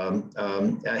 and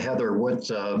Heather, what's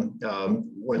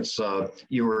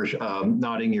you were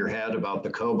nodding your head about the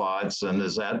cobots, and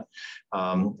is that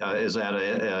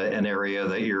an area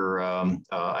that you're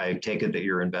I take it that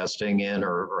you're investing in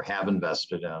or have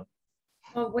invested in?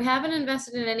 Well, we haven't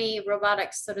invested in any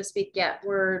robotics, so to speak, yet.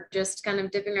 We're just kind of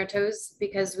dipping our toes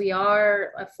because we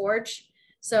are a forge.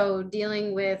 So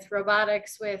dealing with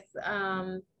robotics, with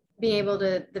being able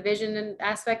to, the vision and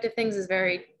aspect of things is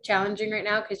very challenging right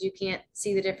now because you can't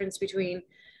see the difference between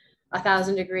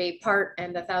 1,000-degree part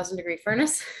and 1,000-degree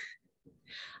furnace.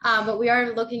 But we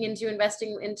are looking into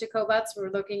investing into cobots. We're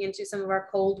looking into some of our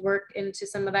cold work into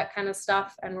some of that kind of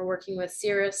stuff. And we're working with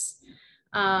Cirrus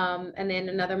and then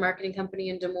another marketing company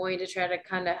in Des Moines to try to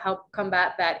kind of help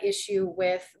combat that issue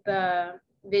with the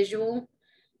visual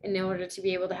in order to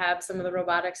be able to have some of the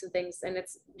robotics and things. And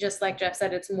it's just like Jeff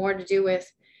said, it's more to do with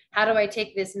how do I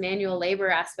take this manual labor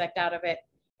aspect out of it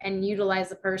and utilize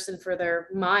the person for their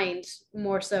mind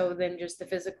more so than just the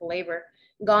physical labor.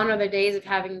 Gone are the days of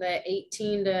having the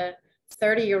 18 to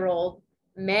 30-year-old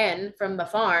men from the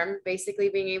farm basically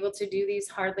being able to do these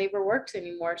hard labor works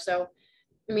anymore. So,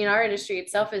 I mean, our industry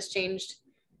itself has changed.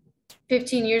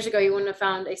 15 years ago, you wouldn't have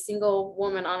found a single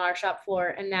woman on our shop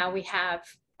floor, and now we have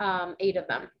 8 of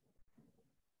them,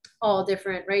 all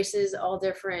different races, all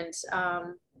different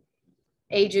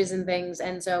ages and things.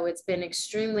 And so it's been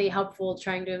extremely helpful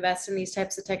trying to invest in these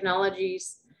types of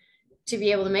technologies to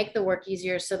be able to make the work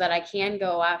easier so that I can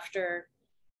go after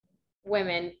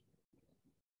women,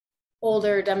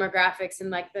 older demographics in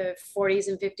like the 40s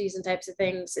and 50s and types of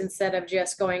things, instead of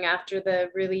just going after the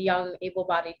really young,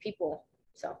 able-bodied people.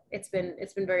 So it's been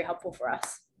very helpful for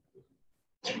us.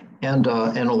 And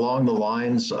along the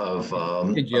lines of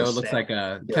hey Joe, it looks like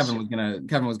yes.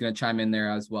 Kevin was gonna chime in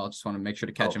there as well. Just want to make sure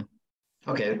to catch him.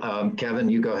 Okay, Kevin,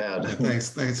 you go ahead. Yeah,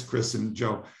 thanks, Chris and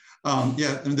Joe.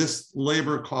 Yeah, and this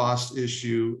labor cost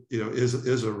issue,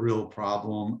 is a real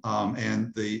problem.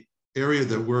 And the area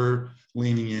that we're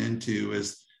leaning into,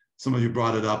 is some of you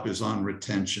brought it up, is on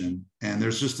retention. And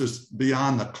there's just this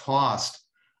beyond the cost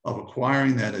of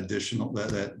acquiring that additional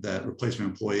that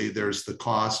replacement employee. There's the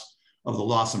cost of the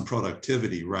loss in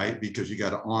productivity, right? Because you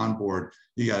got to onboard,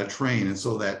 you got to train, and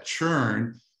so that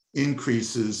churn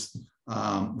increases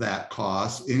that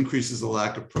cost, increases the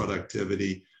lack of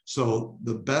productivity. So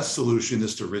the best solution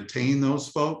is to retain those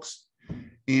folks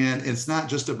And it's not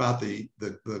just about the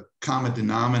common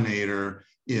denominator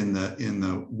in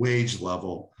the wage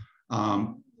level.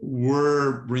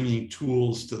 We're bringing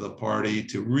tools to the party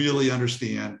to really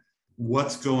understand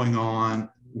what's going on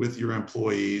with your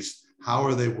employees. How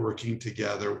are they working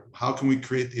together? How can we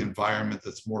create the environment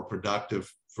that's more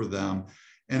productive for them?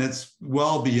 And it's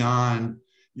well beyond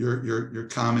your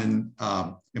common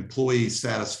employee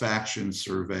satisfaction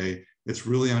survey. It's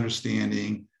really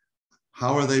understanding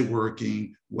how are they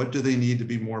working? What do they need to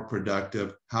be more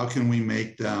productive? How can we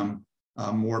make them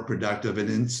more productive? And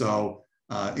in so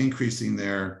increasing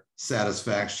their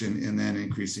satisfaction and then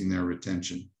increasing their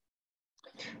retention.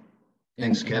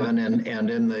 Thanks, Kevin. And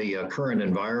in the current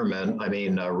environment, I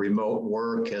mean, remote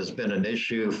work has been an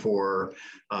issue for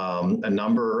a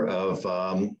number of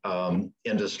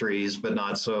industries, but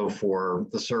not so for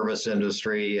the service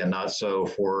industry and not so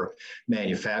for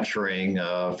manufacturing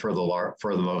for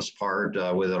the most part,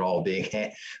 with it all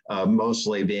being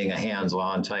mostly being a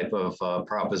hands-on type of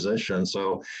proposition.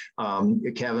 So,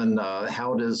 Kevin,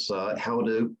 how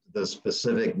do the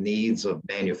specific needs of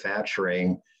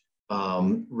manufacturing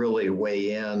really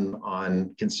weigh in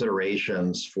on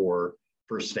considerations for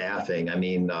staffing? I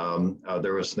mean,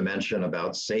 there was the mention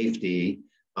about safety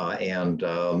and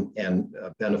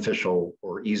beneficial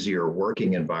or easier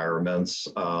working environments.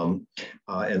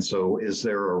 And so, is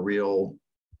there a real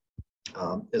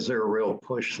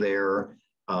push there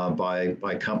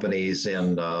by companies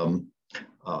in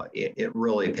it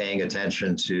really paying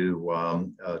attention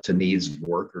to needs of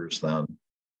workers then?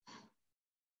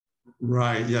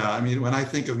 Right. Yeah. I mean, when I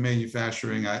think of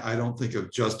manufacturing, I don't think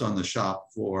of just on the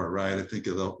shop floor, right? I think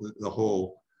of the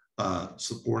whole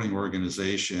supporting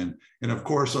organization. And of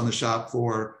course, on the shop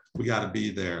floor, we got to be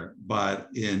there. But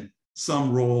in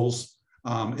some roles,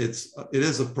 it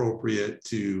is appropriate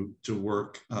to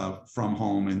work from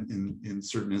home in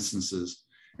certain instances.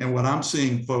 And what I'm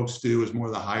seeing folks do is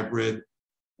more the hybrid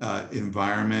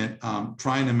environment,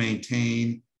 trying to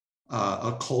maintain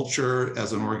a culture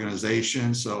as an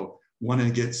organization. So wanting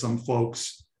to get some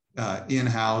folks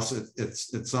in-house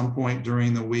at some point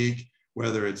during the week,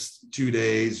 whether it's 2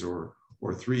 days or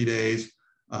 3 days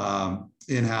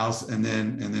in-house, and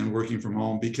then working from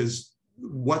home, because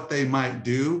what they might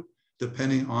do,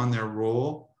 depending on their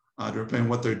role, depending on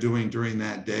what they're doing during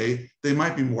that day, they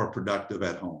might be more productive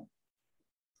at home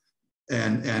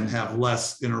and have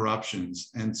less interruptions.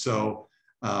 And so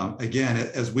again,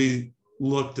 as we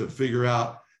look to figure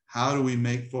out how do we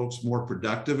make folks more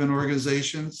productive in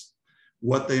organizations,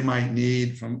 what they might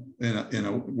need in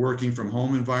a working from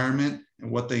home environment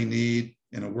and what they need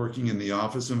in a working in the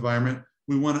office environment,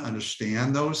 we want to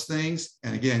understand those things.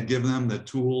 And again, give them the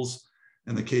tools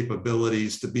and the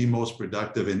capabilities to be most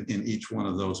productive in each one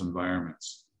of those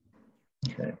environments.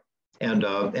 Okay.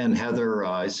 And Heather,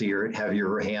 I see you have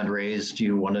your hand raised.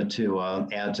 You wanted to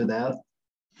add to that?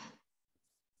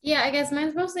 Yeah, I guess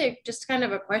mine's mostly just kind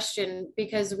of a question,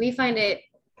 because we find it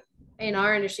in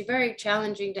our industry very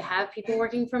challenging to have people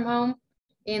working from home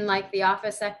in like the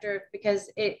office sector, because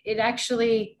it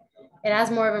has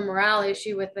more of a morale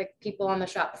issue with the people on the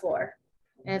shop floor.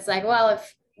 And it's like, well,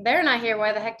 if they're not here,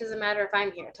 why the heck does it matter if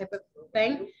I'm here, type of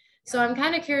thing. So I'm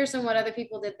kind of curious on what other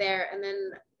people did there. And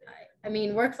then, I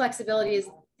mean, work flexibility is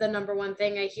the number one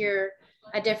thing. I hear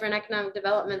a different economic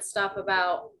development stuff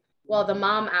about, well, the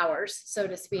mom hours, so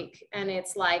to speak, and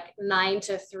it's like 9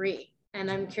 to 3.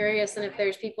 And I'm curious, and if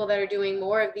there's people that are doing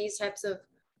more of these types of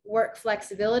work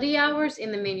flexibility hours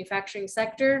in the manufacturing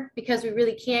sector, because we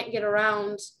really can't get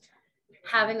around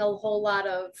having a whole lot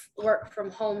of work from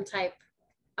home type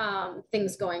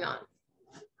things going on.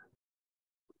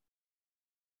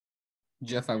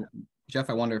 Jeff,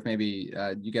 I wonder if maybe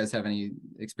you guys have any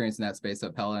experience in that space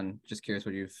at Pella, and just curious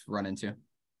what you've run into.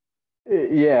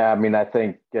 Yeah, I mean, I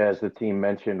think as the team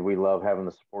mentioned, we love having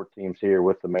the support teams here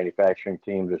with the manufacturing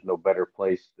team. There's no better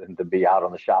place than to be out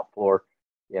on the shop floor,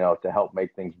 to help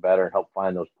make things better and help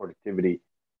find those productivity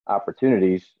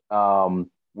opportunities.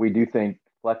 We do think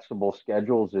flexible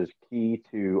schedules is key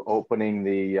to opening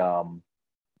the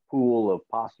pool of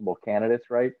possible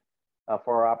candidates, right,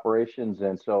 for our operations.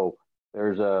 And so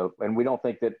and we don't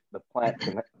think that the plant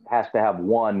has to have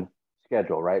one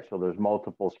schedule, right? So there's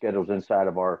multiple schedules inside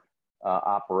of our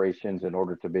operations in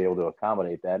order to be able to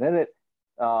accommodate that. And it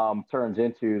turns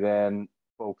into then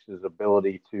folks'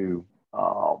 ability to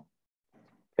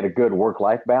get a good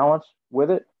work-life balance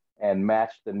with it and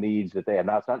match the needs that they have.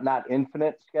 Now, it's not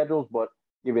infinite schedules, but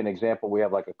give you an example, we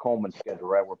have like a Coleman schedule,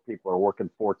 right, where people are working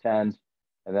 4 10s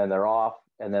and then they're off,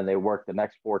 and then they work the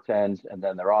next 4 10s and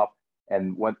then they're off.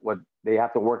 And what they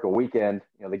have to work a weekend,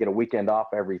 they get a weekend off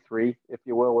every 3, if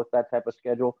you will, with that type of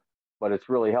schedule. but it's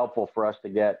really helpful for us to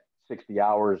get 60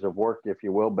 hours of work, if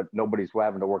you will, but nobody's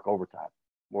having to work overtime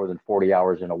more than 40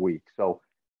 hours in a week. So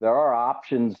there are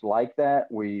options like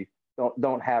that. We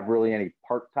don't have really any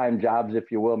part-time jobs,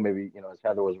 if you will. Maybe, as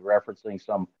Heather was referencing,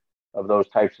 some of those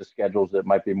types of schedules that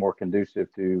might be more conducive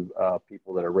to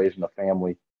people that are raising a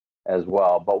family as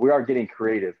well. But we are getting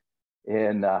creative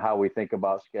in how we think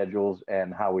about schedules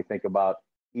and how we think about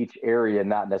each area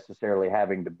not necessarily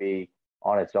having to be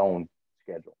on its own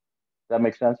schedule. Does that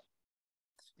make sense?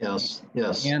 Yes,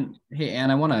 yes. And hey, Ann,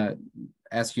 I want to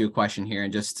ask you a question here,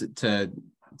 and just to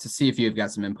see if you've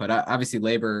got some input. Obviously,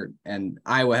 labor and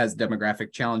Iowa has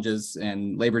demographic challenges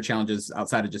and labor challenges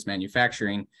outside of just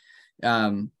manufacturing.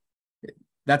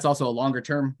 That's also a longer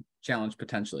term challenge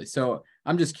potentially. So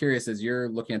I'm just curious, as you're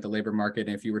looking at the labor market,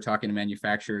 and if you were talking to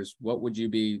manufacturers, what would you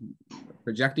be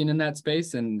projecting in that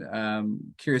space? And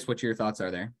curious what your thoughts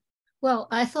are there. Well,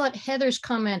 I thought Heather's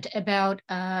comment about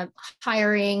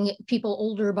hiring people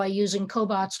older by using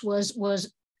cobots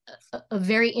was a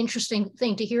very interesting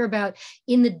thing to hear about.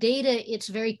 In the data, it's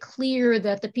very clear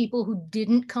that the people who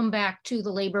didn't come back to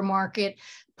the labor market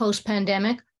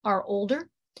post-pandemic are older.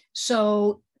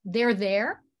 So they're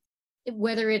there,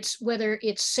 whether it's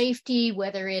safety,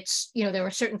 whether it's, there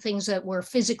were certain things that were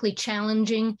physically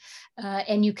challenging,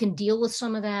 and you can deal with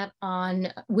some of that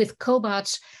with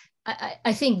cobots.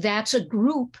 I think that's a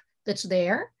group that's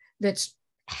there, that's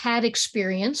had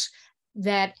experience,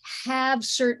 that have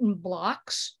certain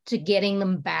blocks to getting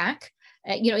them back.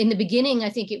 In the beginning, I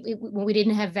think when we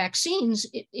didn't have vaccines,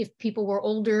 if people were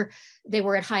older, they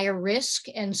were at higher risk.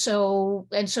 And so,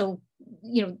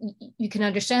 you can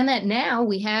understand that now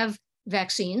we have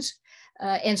vaccines.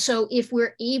 And so if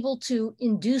we're able to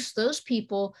induce those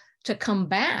people to come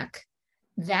back,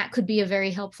 that could be a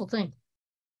very helpful thing.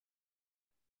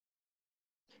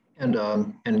 And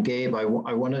Gabe, I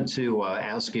wanted to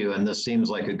ask you, and this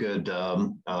seems like a good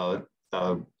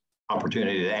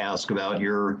opportunity to ask about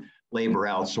your labor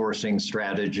outsourcing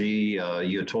strategy.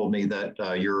 You told me that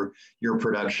your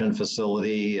production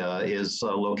facility is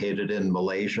located in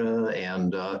Malaysia,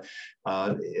 and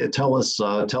tell us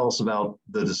about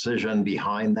the decision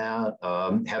behind that.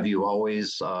 Have you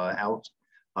always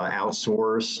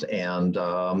outsourced, and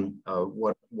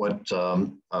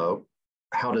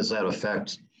how does that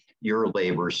affect your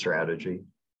labor strategy?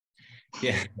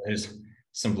 Yeah, there's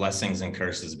some blessings and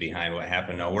curses behind what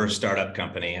happened. No, we're a startup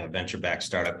company, a venture-backed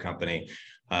startup company.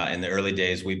 In the early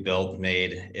days, we built,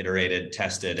 made, iterated,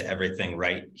 tested everything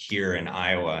right here in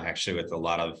Iowa, actually with a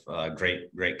lot of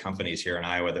great companies here in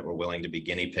Iowa that were willing to be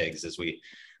guinea pigs as we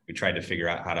tried to figure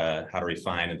out how to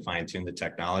refine and fine tune the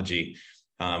technology.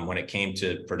 When it came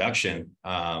to production,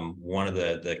 one of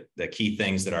the key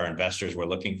things that our investors were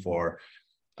looking for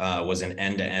was an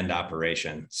end-to-end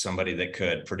operation, somebody that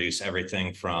could produce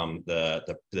everything from the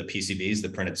PCBs, the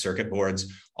printed circuit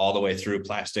boards, all the way through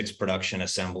plastics production,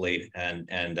 assembly, and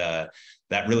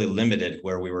that really limited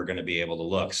where we were going to be able to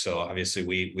look. So obviously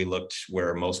we looked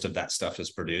where most of that stuff is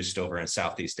produced, over in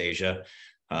Southeast Asia,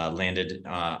 landed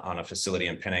on a facility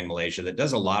in Penang, Malaysia, that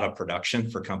does a lot of production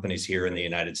for companies here in the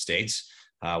United States.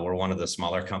 We're one of the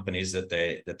smaller companies that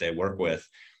they work with.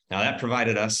 Now that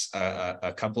provided us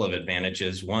a couple of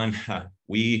advantages. One,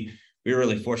 we were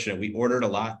really fortunate. We ordered a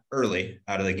lot early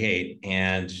out of the gate,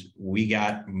 and we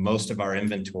got most of our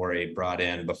inventory brought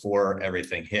in before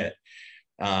everything hit.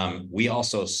 We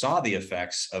also saw the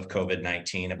effects of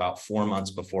COVID-19 about 4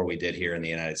 months before we did here in the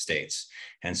United States.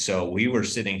 And so we were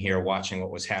sitting here watching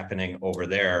what was happening over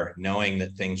there, knowing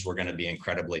that things were going to be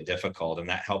incredibly difficult. And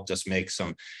that helped us make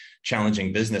some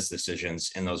challenging business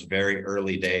decisions in those very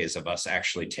early days of us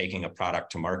actually taking a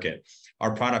product to market.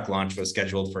 Our product launch was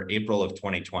scheduled for April of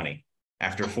 2020.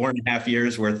 After 4.5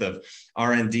 years worth of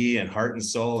R&D and heart and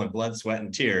soul and blood, sweat,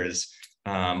 and tears,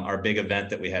 our big event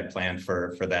that we had planned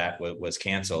for that was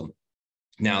canceled.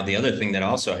 Now, the other thing that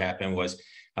also happened was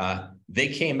they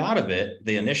came out of it,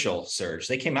 the initial surge,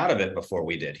 they came out of it before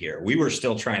we did here. We were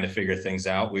still trying to figure things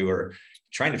out. We were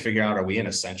trying to figure out, are we an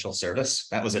essential service?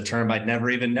 That was a term I'd never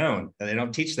even known. They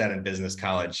don't teach that in business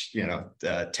college,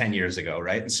 10 years ago,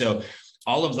 right? And so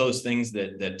all of those things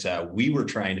that we were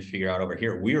trying to figure out over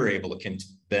here, we were able to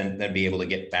then be able to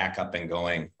get back up and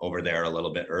going over there a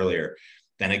little bit earlier.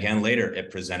 Then again, later, it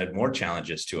presented more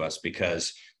challenges to us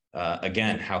because,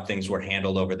 again, how things were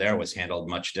handled over there was handled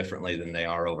much differently than they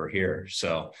are over here.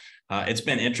 So it's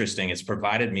been interesting. It's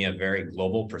provided me a very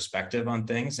global perspective on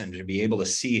things, and to be able to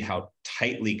see how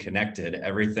tightly connected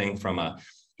everything from a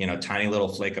tiny little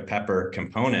flake of pepper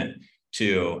component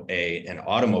to an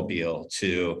automobile,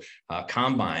 to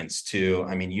combines, to,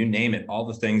 I mean, you name it, all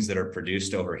the things that are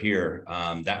produced over here.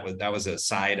 That was a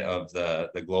side of the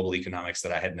global economics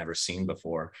that I had never seen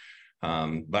before.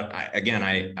 But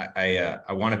I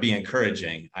want to be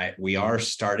encouraging. We are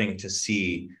starting to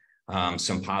see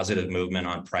some positive movement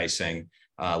on pricing.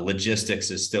 Logistics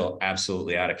is still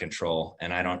absolutely out of control,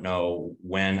 and I don't know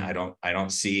when. I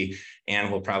don't see,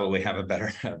 and we'll probably have a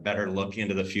better look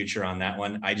into the future on that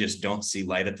one. I just don't see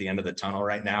light at the end of the tunnel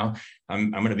right now.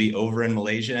 I'm going to be over in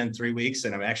Malaysia in 3 weeks,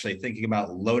 and I'm actually thinking about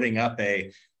loading up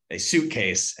a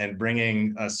suitcase and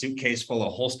bringing a suitcase full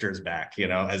of holsters back, you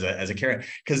know, as a carry,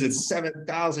 because it's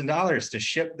 $7,000 to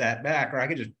ship that back, or I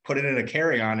could just put it in a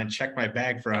carry-on and check my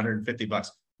bag for $150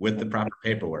 with the proper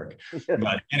paperwork.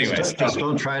 But anyways, just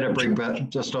don't try to bring back,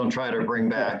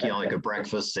 you know, like a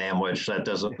breakfast sandwich. That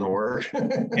doesn't work.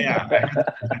 Yeah,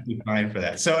 I'd be fine for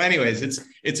that. So anyways,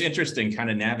 it's interesting kind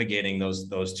of navigating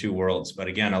those two worlds. But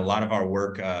again, a lot of our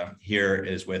work here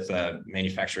is with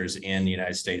manufacturers in the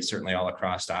United States, certainly all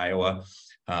across Iowa,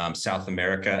 South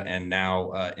America, and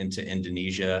now into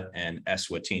Indonesia and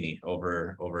Eswatini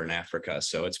over in Africa.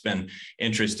 So it's been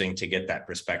interesting to get that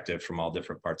perspective from all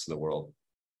different parts of the world.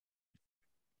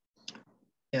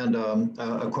 And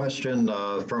a question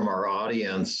from our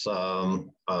audience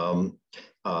in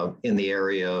the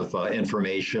area of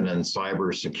information and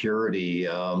cybersecurity.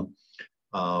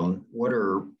 What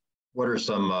are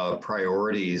some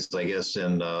priorities, I guess,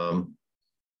 in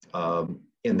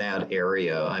that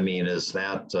area? I mean, is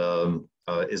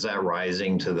that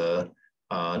rising to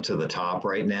the top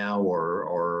right now,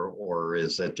 or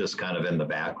is it just kind of in the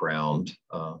background?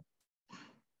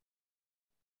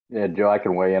 Yeah, Joe, I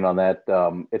can weigh in on that.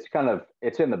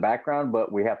 It's in the background,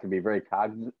 but we have to be very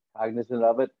cognizant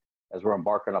of it as we're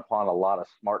embarking upon a lot of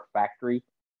smart factory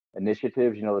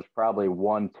initiatives. You know, there's probably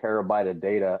 1 terabyte of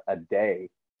data a day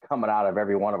coming out of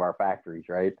every one of our factories,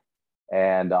 right?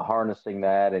 And harnessing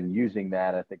that and using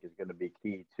that, I think, is going to be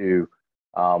key to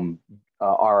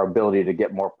our ability to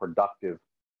get more productive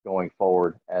going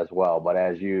forward as well. But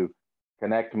as you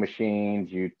connect machines,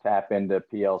 you tap into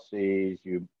PLCs,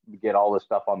 you get all this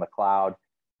stuff on the cloud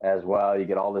as well. You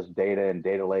get all this data in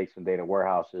data lakes and data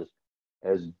warehouses.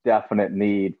 There's definite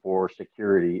need for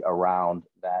security around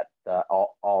that,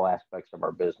 all aspects of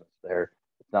our business there.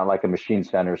 It's not like a machine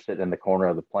center sitting in the corner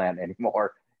of the plant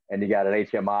anymore, and you got an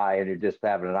HMI and you're just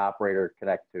having an operator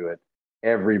connect to it.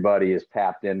 Everybody is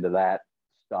tapped into that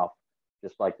stuff,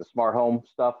 just like the smart home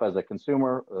stuff as a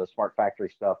consumer, the smart factory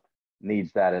stuff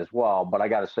needs that as well. But I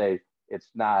got to say,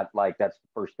 it's not like that's the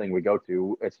first thing we go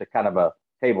to. It's a kind of a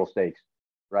table stakes,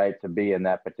 right, to be in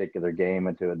that particular game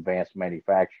and to advance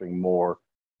manufacturing more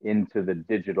into the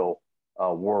digital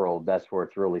world. That's where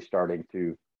it's really starting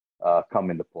to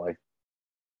come into play.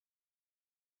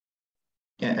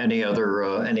 Any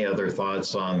other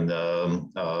thoughts on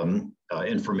the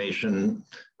information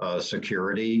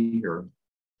security? Or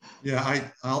Yeah,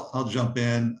 I'll jump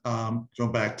in. Go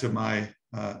back to my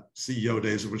CEO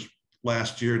days. It was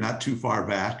last year, not too far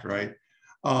back, right?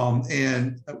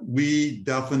 And we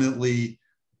definitely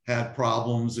had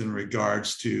problems in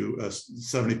regards to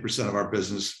 70% of our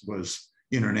business was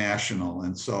international.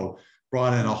 And so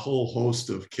brought in a whole host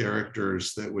of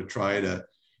characters that would try to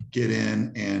get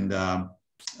in and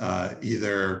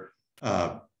either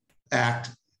act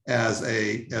as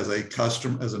a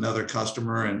customer, as another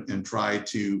customer, and try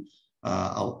to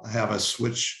have us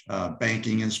switch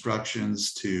banking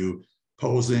instructions to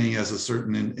posing as a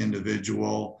certain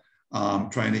individual,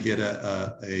 trying to get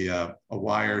a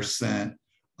wire sent,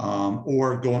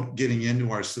 or getting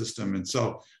into our system. And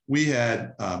so we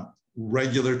had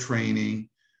regular training.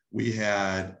 We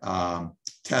had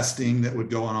testing that would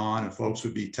go on, and folks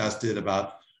would be tested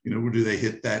about, do they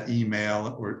hit that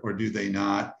email or do they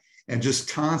not? And just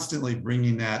constantly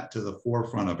bringing that to the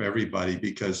forefront of everybody,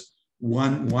 because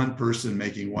one person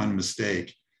making one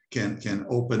mistake can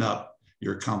open up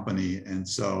your company. And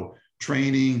so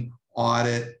training,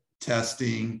 audit,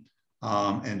 testing,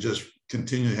 and just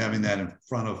continue having that in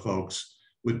front of folks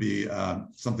would be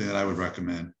something that I would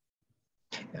recommend.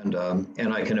 And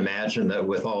I can imagine that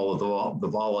with all of the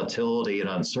volatility and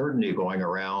uncertainty going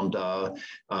around,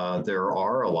 there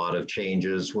are a lot of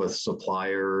changes with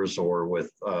suppliers or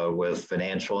with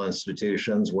financial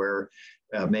institutions where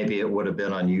maybe it would have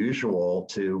been unusual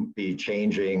to be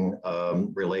changing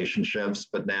relationships,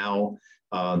 but now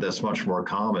that's much more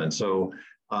common. So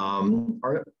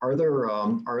are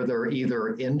there either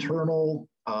internal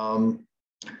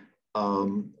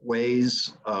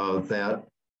ways that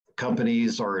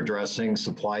companies are addressing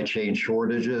supply chain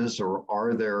shortages, or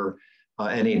are there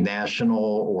any national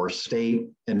or state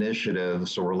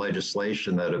initiatives or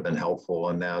legislation that have been helpful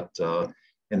in that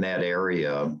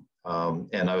area.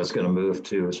 And I was going to move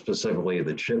to specifically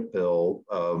the chip bill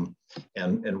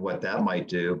and what that might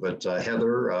do. But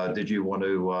Heather, did you want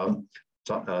to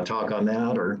talk on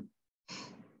that, or?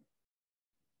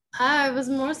 I was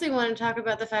mostly wanting to talk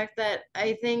about the fact that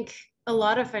I think a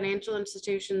lot of financial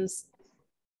institutions,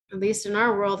 at least in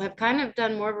our world, have kind of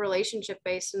done more relationship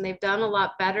based, and they've done a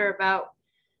lot better about,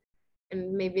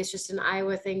 and maybe it's just an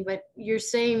Iowa thing, but you're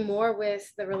staying more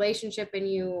with the relationship, and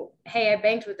hey, I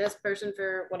banked with this person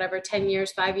for whatever, 10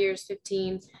 years, 5 years,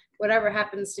 15, whatever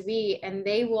happens to be. And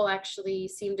they will actually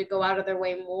seem to go out of their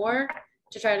way more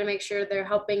to try to make sure they're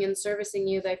helping and servicing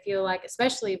you. They feel like,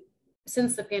 especially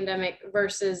since the pandemic,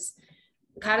 versus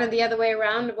kind of the other way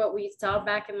around of what we saw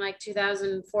back in like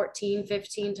 2014,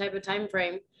 15 type of time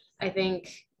frame. I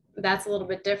think that's a little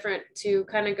bit different. To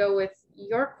kind of go with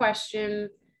your question,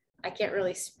 I can't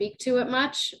really speak to it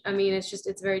much. I mean,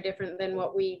 it's very different than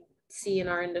what we see in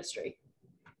our industry.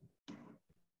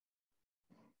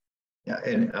 Yeah,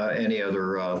 and any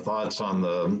other thoughts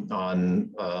on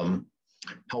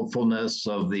helpfulness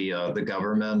of the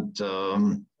government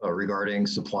regarding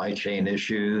supply chain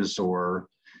issues, or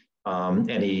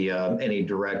any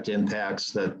direct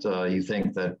impacts that you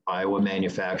think that Iowa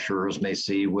manufacturers may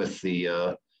see with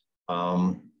the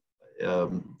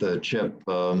chip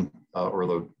or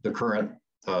the current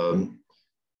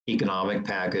economic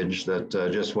package that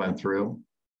just went through?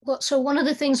 Well, so one of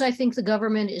the things I think the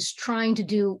government is trying to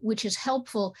do, which is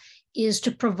helpful, is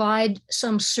to provide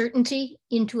some certainty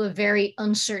into a very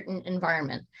uncertain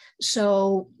environment.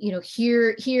 So,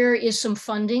 here is some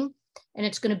funding, and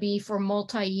it's going to be for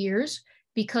multi-years,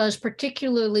 because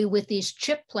particularly with these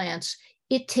chip plants,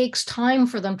 it takes time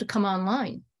for them to come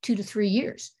online, 2 to 3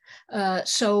 years.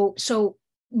 So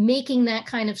making that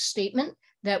kind of statement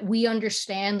that we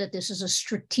understand that this is a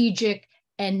strategic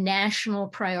and national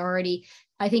priority,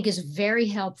 I think is very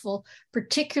helpful,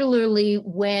 particularly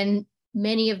when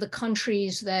many of the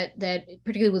countries that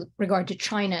particularly with regard to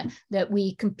China, that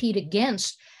we compete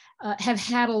against, have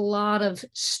had a lot of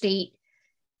state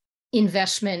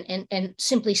investment and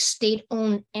simply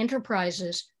state-owned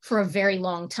enterprises for a very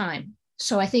long time.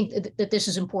 So I think that this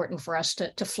is important for us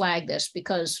to flag this,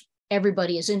 because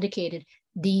everybody has indicated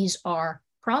these are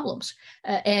problems.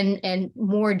 And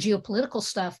more geopolitical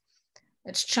stuff,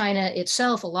 it's China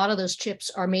itself. A lot of those chips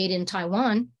are made in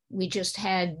Taiwan. We just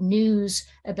had news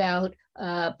about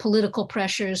political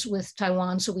pressures with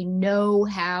Taiwan, so we know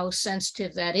how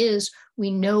sensitive that is.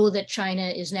 We know that China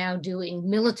is now doing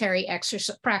military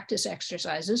practice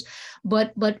exercises,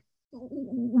 but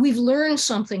we've learned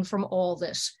something from all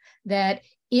this, that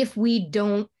if we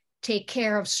don't take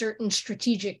care of certain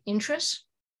strategic interests,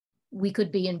 we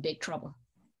could be in big trouble.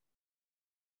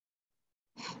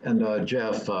 And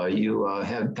Jeff, you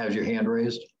have your hand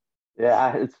raised?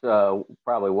 Yeah, it's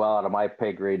probably well out of my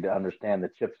pay grade to understand the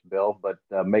CHIPS bill, but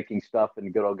making stuff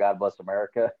in good old God bless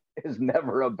America is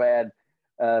never a bad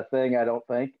thing, I don't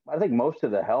think. I think most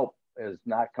of the help has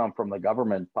not come from the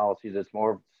government policies. It's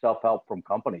more self-help from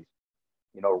companies,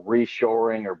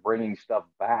 reshoring or bringing stuff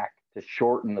back to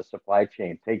shorten the supply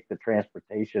chain, take the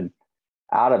transportation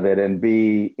out of it, and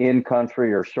be in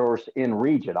country or source in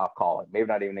region, I'll call it. Maybe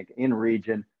not even in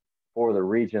region, for the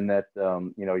region that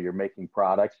you're making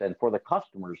products, and for the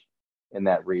customers in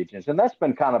that region. And that's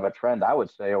been kind of a trend, I would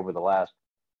say, over the last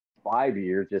 5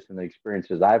 years, just in the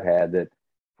experiences I've had, that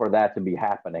for that to be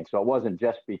happening. So it wasn't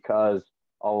just because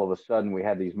all of a sudden we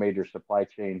had these major supply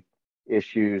chain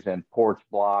issues and ports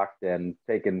blocked and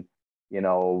taken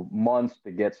months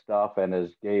to get stuff, and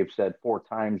as Gabe said, 4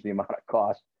 times the amount of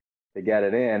cost to get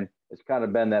it in. It's kind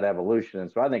of been that evolution.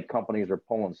 And so I think companies are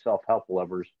pulling self-help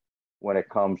levers when it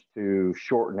comes to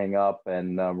shortening up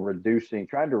and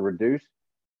trying to reduce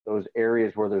those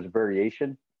areas where there's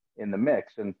variation in the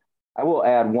mix. And I will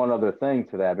add one other thing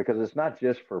to that, because it's not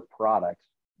just for products.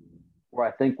 Where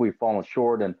I think we've fallen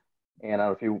short, and I don't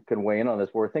know if you can weigh in on this,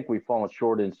 where I think we've fallen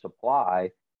short in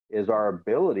supply is our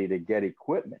ability to get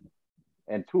equipment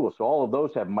and tools. So all of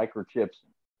those have microchips,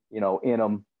 in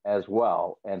them as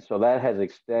well. And so that has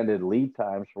extended lead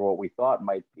times for what we thought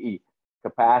might be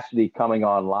capacity coming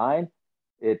online.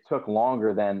 It took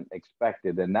longer than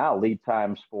expected. And now lead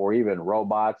times for even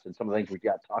robots and some of the things we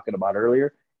got talking about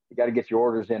earlier, you got to get your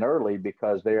orders in early,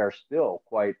 because they are still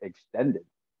quite extended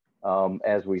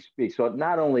as we speak. So it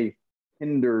not only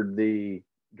hindered the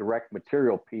direct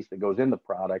material piece that goes in the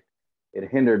product, it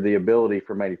hindered the ability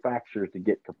for manufacturers to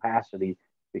get capacity,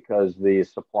 because the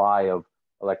supply of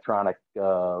electronic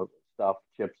stuff,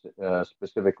 chips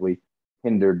specifically,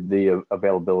 hindered the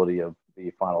availability of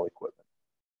the final equipment.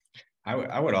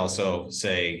 I would also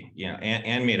say, you know,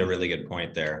 Ann made a really good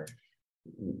point there.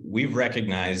 We've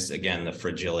recognized, again, the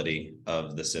fragility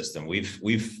of the system.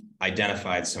 We've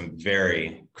identified some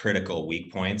very critical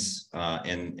weak points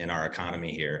in our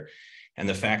economy here. And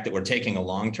the fact that we're taking a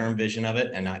long-term vision of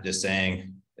it and not just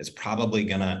saying it's probably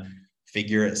going to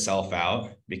figure itself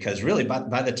out, because really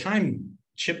by the time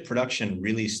chip production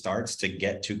really starts to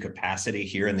get to capacity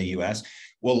here in the US,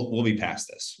 we'll be past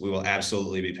this. We will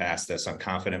absolutely be past this. I'm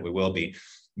confident we will be.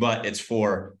 But it's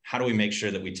for how do we make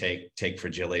sure that we take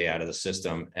fragility out of the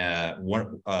system? A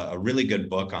really good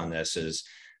book on this is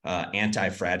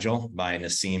Anti-Fragile by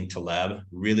Nassim Taleb.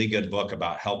 Really good book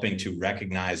about helping to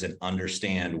recognize and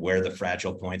understand where the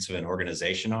fragile points of an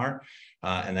organization are,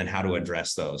 and then how to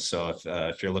address those. So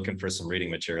if you're looking for some reading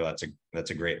material,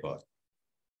 that's a great book.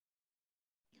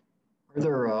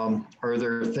 Are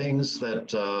there things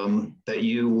that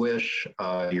you wish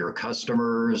your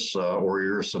customers or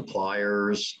your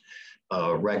suppliers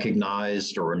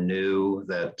recognized or knew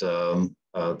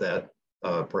that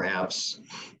perhaps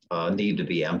need to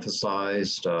be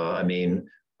emphasized? I mean,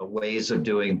 ways of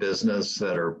doing business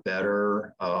that are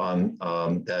better.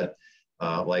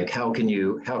 Like how can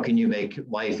you make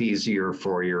life easier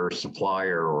for your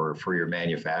supplier or for your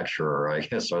manufacturer? I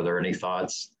guess, are there any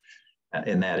thoughts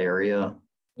in that area?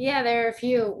 Yeah, there are a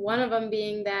few. One of them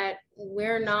being that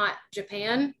we're not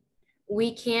Japan.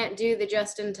 We can't do the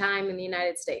just in time in the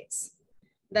United States.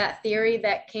 That theory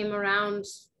that came around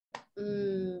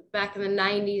back in the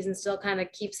 90s and still kind of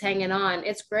keeps hanging on.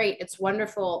 It's great. It's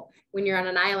wonderful when you're on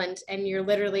an island and you're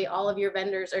literally all of your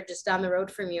vendors are just down the road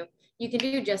from you. You can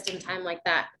do just in time like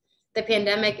that. The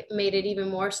pandemic made it even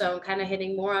more so, and kind of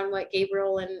hitting more on what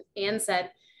Gabriel and Ann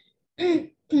said.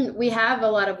 We have a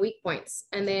lot of weak points,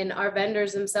 and then our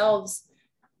vendors themselves,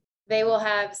 they will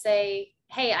have say,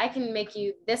 hey, I can make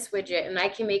you this widget and I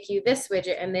can make you this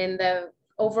widget. And then the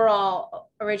overall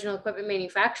original equipment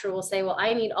manufacturer will say, well,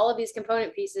 I need all of these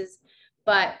component pieces,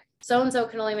 but so-and-so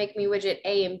can only make me widget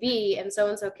A and B, and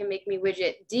so-and-so can make me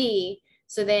widget D.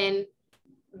 So then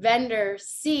vendor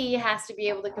C has to be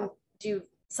able to do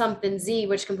something Z,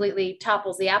 which completely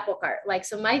topples the apple cart. Like,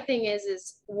 so my thing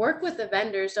is work with the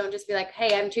vendors. Don't just be like,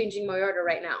 hey, I'm changing my order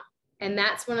right now. And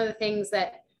that's one of the things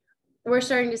that we're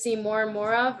starting to see more and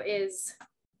more of, is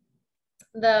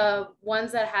the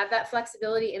ones that have that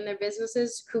flexibility in their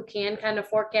businesses, who can kind of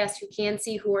forecast, who can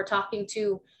see, who are talking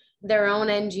to their own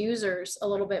end users a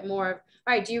little bit more of,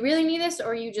 all right, do you really need this,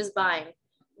 or are you just buying?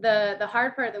 The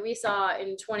hard part that we saw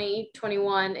in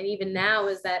 2021 and even now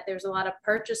is that there's a lot of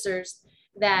purchasers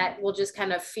that will just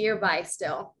kind of fear buy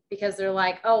still, because they're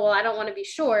like, oh, well, I don't want to be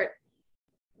short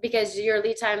because your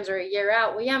lead times are a year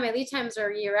out. Well, yeah, my lead times are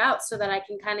a year out so that I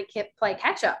can kind of play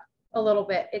catch up a little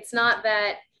bit. It's not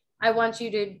that I want you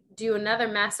to do another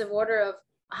massive order of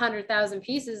 100,000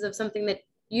 pieces of something that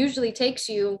usually takes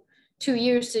you 2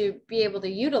 years to be able to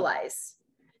utilize.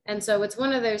 And so it's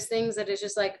one of those things that is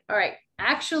just like, all right,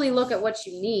 actually look at what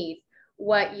you need,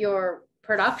 what your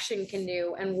production can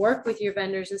do, and work with your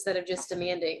vendors instead of just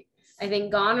demanding. I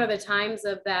think gone are the times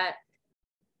of that,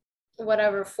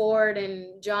 whatever Ford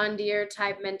and John Deere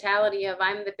type mentality of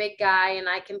I'm the big guy and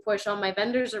I can push all my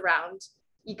vendors around.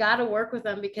 You got to work with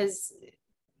them, because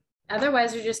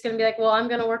otherwise you're just going to be like, well, I'm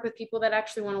going to work with people that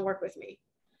actually want to work with me.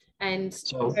 And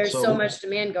there's so much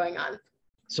demand going on.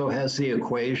 So has the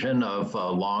equation of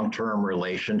long-term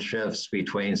relationships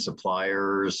between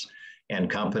suppliers and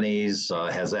companies,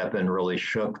 has that been really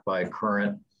shook by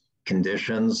current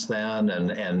conditions then?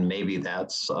 And maybe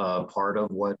that's part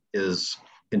of what is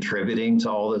contributing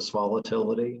to all this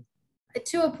volatility?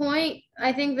 To a point.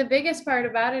 I think the biggest part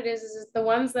about it is the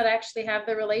ones that actually have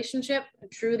the relationship,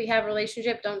 truly have a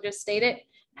relationship, don't just state it,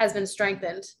 has been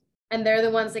strengthened. And they're the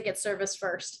ones that get serviced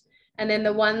first. And then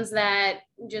the ones that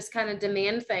just kind of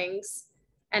demand things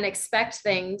and expect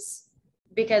things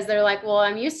because they're like, well,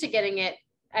 I'm used to getting it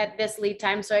at this lead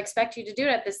time, so I expect you to do it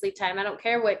at this lead time. I don't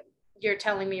care what you're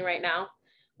telling me right now,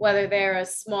 whether they're a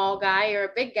small guy or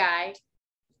a big guy.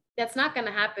 That's not going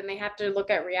to happen. They have to look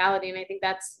at reality. And I think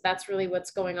that's really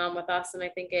what's going on with us. And I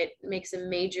think it makes it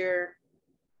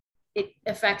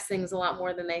affects things a lot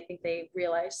more than they think they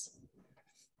realize.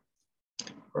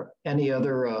 Any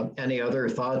other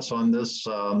thoughts on this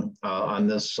aspect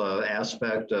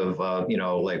of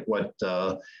like what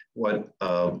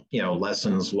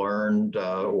lessons learned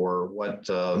or what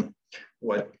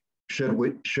should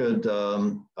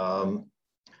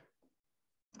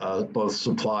both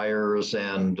suppliers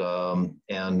and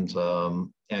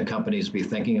companies be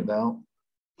thinking about?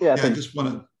 Yeah, I just want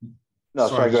to. No,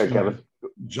 sorry, go ahead, Kevin.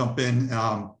 Jump in.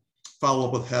 Follow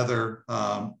up with Heather,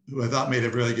 who I thought made a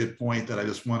really good point that I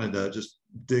just wanted to just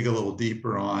dig a little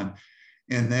deeper on.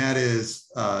 And that is,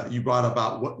 you brought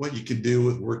about what you can do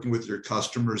with working with your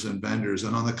customers and vendors.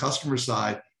 And on the customer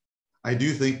side, I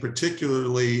do think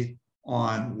particularly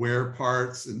on wear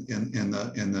parts and in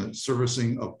the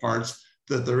servicing of parts,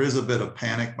 that there is a bit of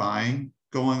panic buying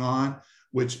going on,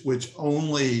 which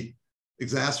only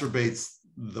exacerbates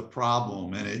the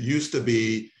problem. And it used to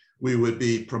be, we would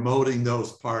be promoting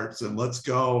those parts and let's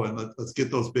go and let's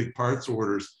get those big parts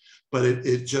orders. But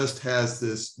it just has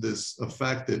this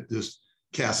effect that just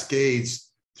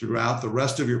cascades throughout the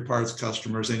rest of your parts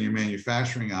customers and your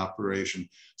manufacturing operation.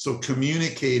 So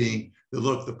communicating that,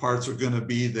 look, the parts are going to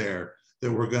be there,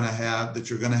 that we're going to have, that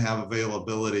you're going to have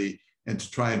availability, and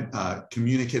to try and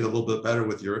communicate a little bit better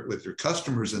with your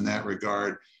customers in that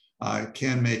regard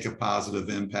can make a positive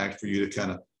impact for you to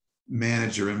kind of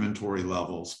manage your inventory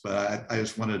levels. But I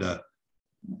just wanted to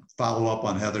follow up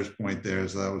on Heather's point there,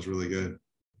 so that was really good.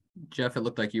 Jeff, it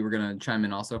looked like you were going to chime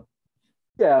in also.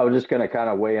 Yeah, I was just going to kind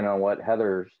of weigh in on what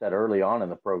Heather said early on in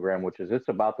the program, which is it's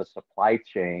about the supply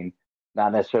chain,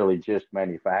 not necessarily just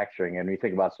manufacturing. And when you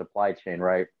think about supply chain,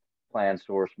 right? Plan,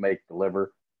 source, make,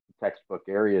 deliver, textbook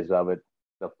areas of it.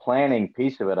 The planning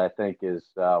piece of it, I think, is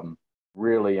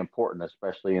really important,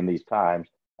 especially in these times.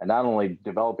 And not only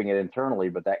developing it internally,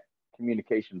 but that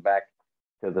communication back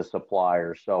to the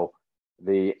supplier. So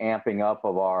the amping up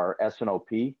of our S&OP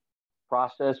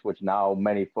process, which now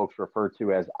many folks refer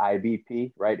to as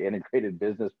IBP, right? Integrated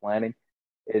Business Planning,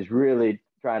 is really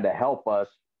trying to help us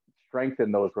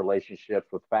strengthen those relationships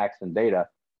with facts and data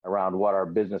around what our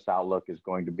business outlook is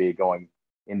going to be going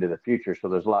into the future. So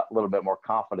there's a little bit more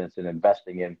confidence in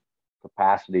investing in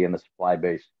capacity in the supply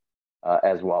base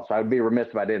as well. So I'd be remiss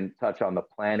if I didn't touch on the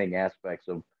planning aspects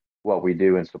of what we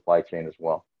do in supply chain as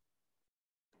well.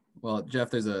 Well, Jeff,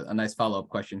 there's a nice follow-up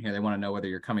question here. They want to know whether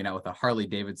you're coming out with a Harley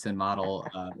Davidson model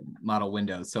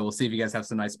window. So we'll see if you guys have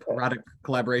some nice product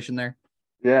collaboration there.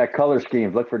 Yeah, color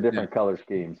schemes. Look for different color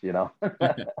schemes, you know.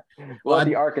 Well, let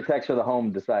the architects of the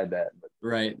home decide that.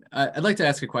 Right. I'd like to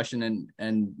ask a question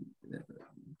and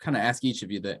kind of ask each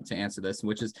of you to answer this,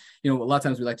 which is, a lot of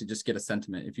times we like to just get a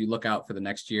sentiment. If you look out for the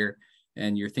next year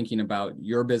and you're thinking about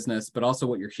your business, but also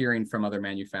what you're hearing from other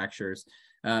manufacturers,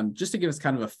 just to give us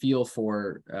kind of a feel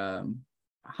for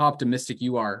how optimistic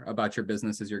you are about your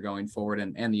business as you're going forward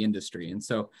and the industry. And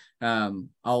so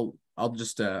I'll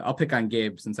pick on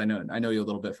Gabe, since I know you a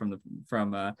little bit from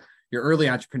your early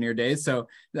entrepreneur days. So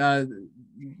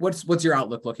what's your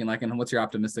outlook looking like, and what's your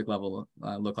optimistic level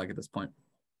look like at this point?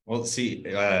 Well, see,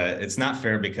 it's not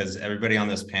fair, because everybody on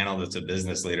this panel that's a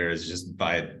business leader is just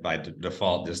by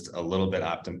default just a little bit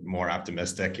more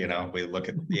optimistic. We look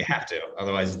at, you have to,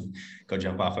 otherwise go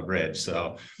jump off a bridge.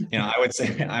 So, I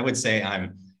would say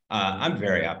I'm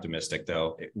very optimistic,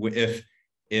 though.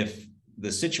 If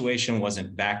the situation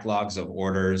wasn't backlogs of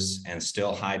orders and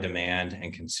still high demand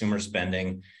and consumer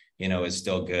spending, is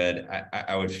still good,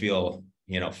 I would feel,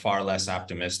 far less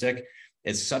optimistic.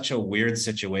 It's such a weird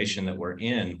situation that we're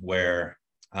in, where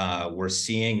we're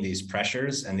seeing these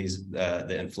pressures and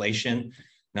the inflation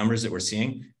numbers that we're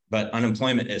seeing, but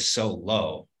unemployment is so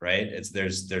low, right?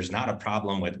 There's not a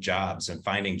problem with jobs and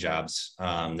finding jobs.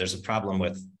 There's a problem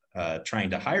with trying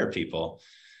to hire people.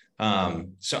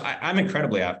 So I'm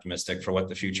incredibly optimistic for what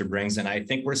the future brings. And I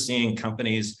think we're seeing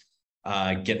companies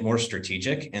get more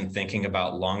strategic in thinking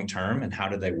about long-term and how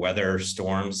do they weather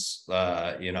storms,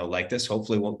 like this.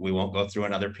 Hopefully we won't go through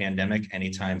another pandemic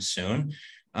anytime soon.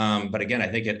 But again, I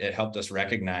think it helped us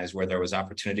recognize where there was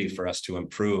opportunity for us to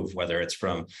improve, whether it's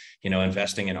from,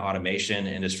 investing in automation,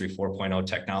 Industry 4.0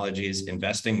 technologies,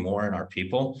 investing more in our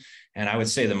people. And I would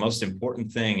say the most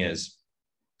important thing is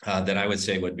that I would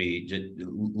say would be,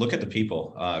 look at the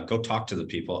people, go talk to the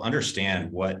people,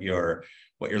 understand what your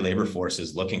labor force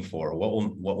is looking for, what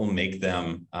will make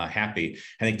them happy.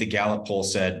 I think the Gallup poll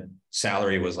said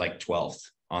salary was like 12th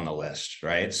on the list,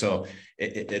 right? So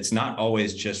it's not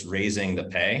always just raising the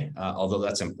pay, although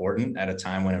that's important at a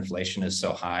time when inflation is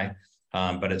so high,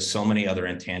 but it's so many other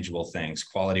intangible things: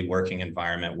 quality working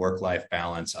environment, work-life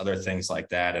balance, other things like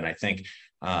that. And I think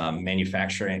the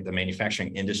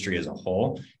manufacturing industry as a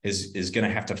whole is going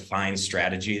to have to find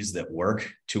strategies that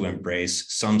work to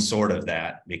embrace some sort of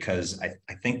that, because I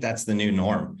think that's the new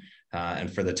norm.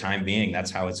 And for the time being,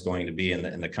 that's how it's going to be.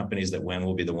 And the companies that win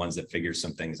will be the ones that figure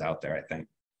some things out there, I think.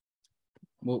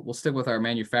 We'll stick with our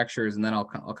manufacturers, and then I'll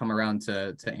come around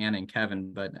to Anna and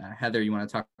Kevin. But Heather, you want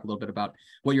to talk a little bit about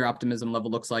what your optimism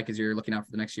level looks like as you're looking out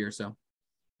for the next year or so?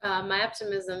 My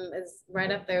optimism is right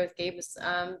up there with Gabe's.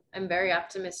 I'm very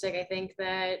optimistic. I think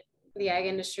that the ag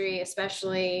industry,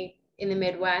 especially in the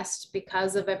Midwest,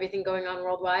 because of everything going on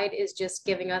worldwide, is just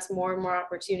giving us more and more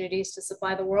opportunities to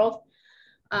supply the world.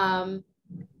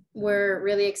 We're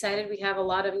really excited. We have a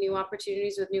lot of new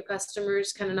opportunities with new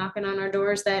customers kind of knocking on our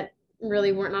doors that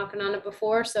really weren't knocking on it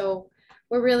before. So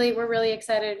we're really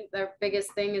excited. Our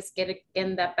biggest thing is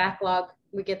getting that backlog.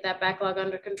 We get that backlog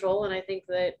under control. And I think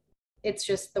that it's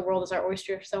just the world is our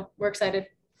oyster. So we're excited.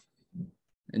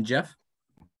 And Jeff?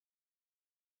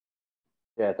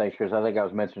 Yeah, thanks, Chris. I think I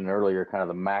was mentioning earlier kind of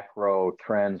the macro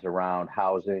trends around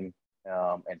housing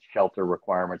and shelter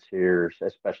requirements here,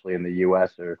 especially in the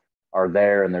U.S. are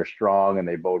there, and they're strong, and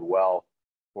they bode well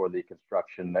for the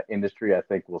construction industry. I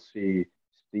think we'll see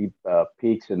steep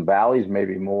peaks and valleys,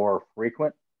 maybe more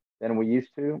frequent than we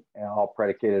used to, and all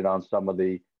predicated on some of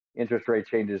the interest rate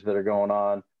changes that are going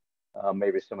on,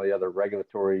 maybe some of the other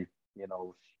regulatory,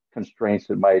 constraints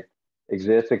that might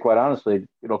exist. And quite honestly,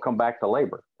 it'll come back to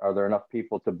labor. Are there enough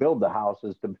people to build the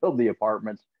houses, to build the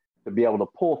apartments, to be able to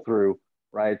pull through,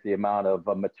 right, the amount of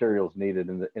materials needed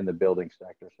in the building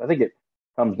sector? So I think it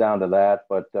comes down to that,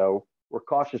 but we're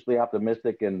cautiously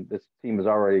optimistic, and this team has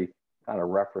already kind of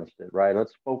referenced it, right?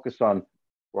 Let's focus on,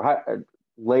 we're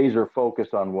laser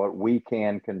focused on what we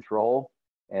can control,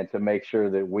 and to make sure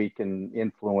that we can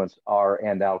influence our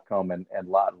end outcome and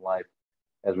lot in life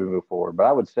as we move forward. But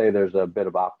I would say there's a bit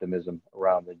of optimism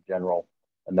around the general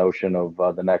notion of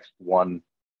the next 1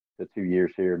 to 2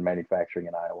 years here in manufacturing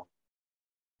in Iowa.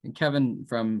 And Kevin,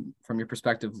 from your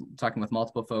perspective, talking with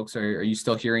multiple folks, are you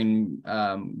still hearing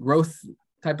growth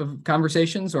type of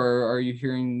conversations, or are you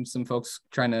hearing some folks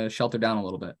trying to shelter down a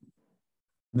little bit?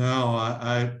 No,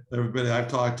 everybody I've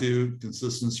talked to,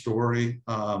 consistent story,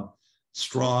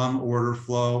 strong order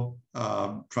flow,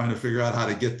 trying to figure out how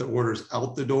to get the orders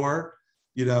out the door,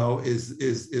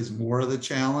 is more of the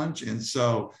challenge. And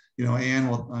so, Ann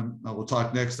we'll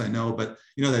talk next, I know, but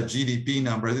that GDP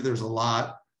number, I think there's a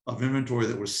lot of inventory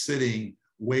that was sitting,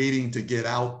 waiting to get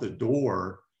out the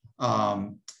door.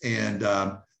 And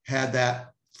had that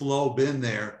flow been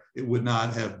there, it would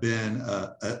not have been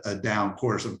a down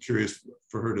course. I'm curious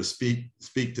for her to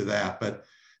speak to that. But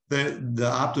the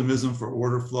optimism for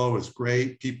order flow is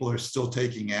great. People are still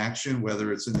taking action,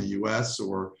 whether it's in the US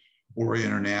or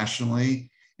internationally.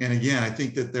 And again, I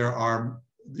think that there are,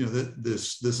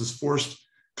 this has forced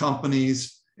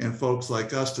companies and folks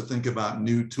like us to think about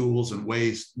new tools and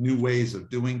new ways of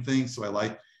doing things. So I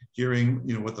like hearing,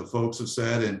 what the folks have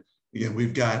said. And again,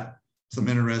 we've got some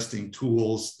interesting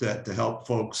tools to help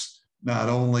folks not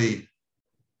only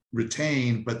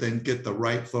retain, but then get the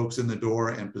right folks in the door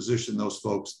and position those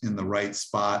folks in the right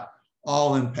spot,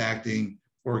 all impacting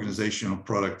organizational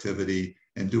productivity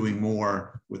and doing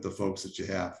more with the folks that you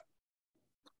have.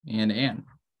 And Ann.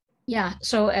 Yeah,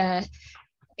 so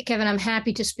Kevin, I'm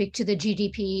happy to speak to the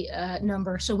GDP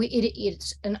number. So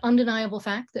it's an undeniable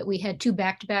fact that we had 2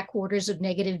 back-to-back quarters of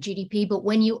negative GDP, but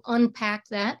when you unpack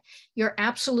that, you're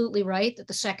absolutely right that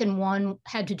the second one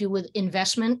had to do with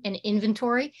investment and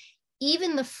inventory.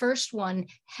 Even the first one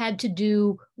had to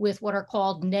do with what are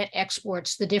called net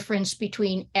exports, the difference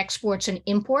between exports and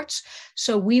imports.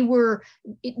 So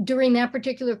during that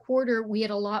particular quarter, we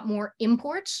had a lot more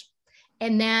imports,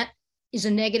 and that is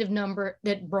a negative number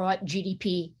that brought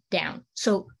GDP down.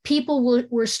 So people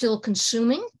were still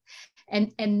consuming,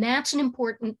 and that's an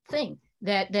important thing,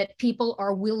 that people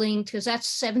are willing, because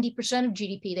that's 70% of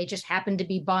GDP. They just happen to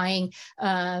be buying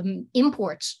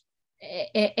imports.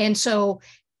 And so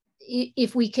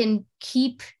if we can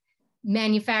keep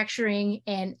manufacturing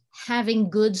and having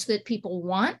goods that people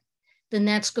want, then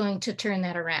that's going to turn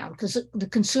that around, because the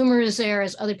consumer is there,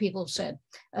 as other people have said.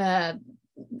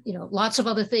 Lots of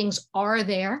other things are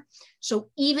there. So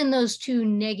even those 2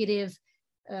 negative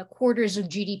quarters of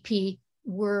GDP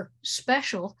were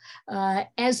special,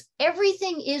 as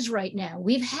everything is right now.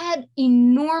 We've had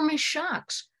enormous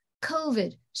shocks: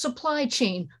 COVID, supply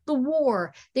chain, the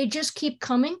war. They just keep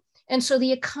coming. And so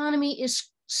the economy is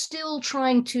still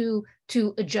trying to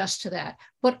adjust to that.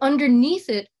 But underneath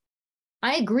it,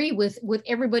 I agree with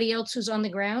everybody else who's on the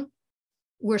ground.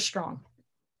 We're strong.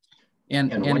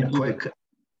 And one quick.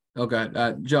 Oh,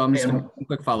 God. Joe, I'm just going to a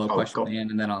quick follow-up question, Ann,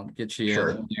 and then I'll get you sure.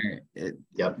 in there.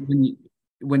 Yep.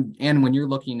 When you're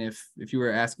looking, if you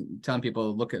were telling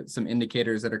people to look at some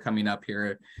indicators that are coming up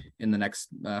here in the next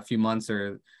few months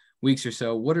or weeks or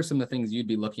so, what are some of the things you'd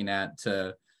be looking at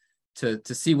to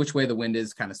see which way the wind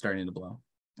is kind of starting to blow?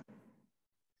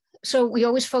 So we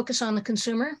always focus on the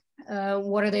consumer.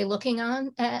 What are they looking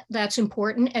on? That's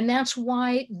important. And that's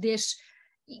why this,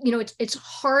 it's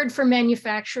hard for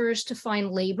manufacturers to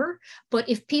find labor, but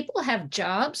if people have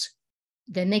jobs,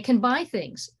 then they can buy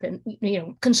things, then,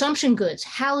 consumption goods,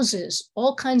 houses,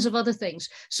 all kinds of other things.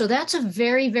 So that's a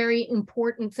very, very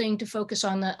important thing to focus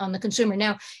on the consumer.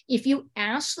 Now, if you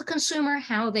ask the consumer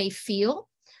how they feel,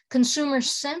 consumer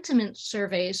sentiment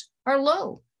surveys are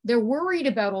low. They're worried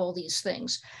about all these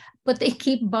things, but they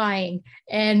keep buying,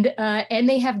 and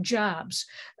they have jobs.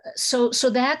 So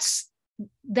that's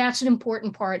an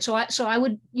important part. So I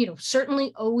would,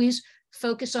 certainly always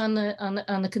focus on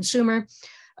the consumer,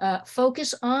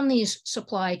 focus on these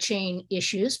supply chain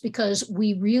issues, because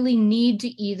we really need to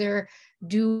either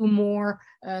do more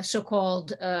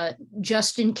so-called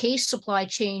just-in-case supply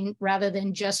chain rather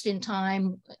than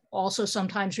just-in-time, also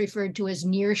sometimes referred to as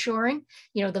nearshoring.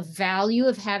 The value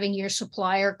of having your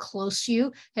supplier close to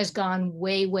you has gone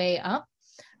way, way up.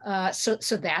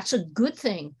 So that's a good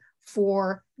thing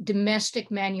for domestic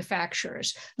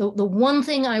manufacturers. The one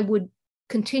thing I would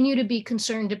continue to be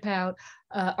concerned about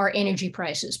are energy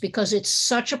prices, because it's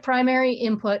such a primary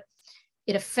input.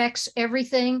 It affects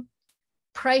everything.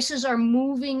 Prices are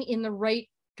moving in the right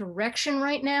direction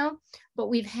right now, but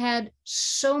we've had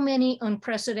so many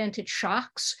unprecedented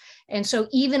shocks. And so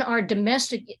even our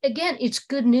domestic, again, it's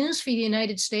good news for the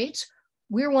United States.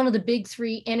 We're one of the big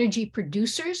three energy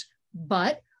producers,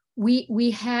 but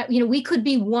we have, we could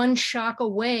be one shock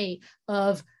away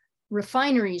of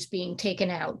refineries being taken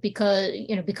out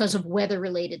because of weather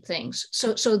related things.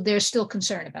 So there's still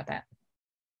concern about that.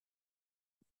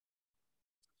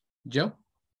 Joe?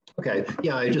 Okay,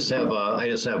 yeah, I just have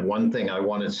one thing I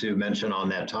wanted to mention on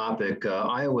that topic.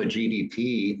 Iowa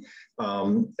GDP,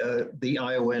 the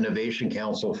Iowa Innovation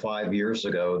Council 5 years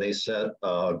ago, they set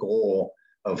a goal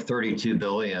of 32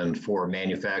 billion for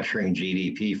manufacturing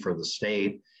GDP for the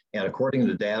state. And according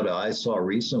to data I saw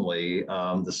recently,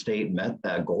 the state met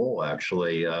that goal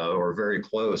actually, or very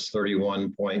close,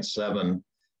 31.7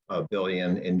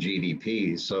 billion in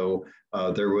GDP. So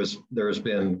there's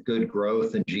been good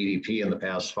growth in GDP in the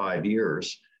past 5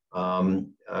 years.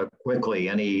 Quickly,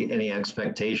 any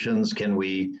expectations? Can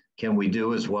we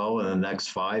do as well in the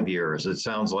next 5 years? It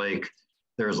sounds like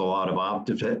there's a lot of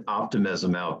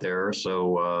optimism out there.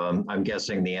 So I'm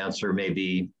guessing the answer may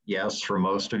be yes for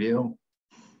most of you.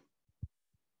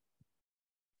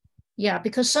 Yeah,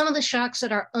 because some of the shocks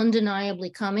that are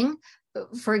undeniably coming,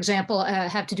 for example,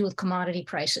 have to do with commodity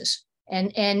prices.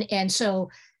 And so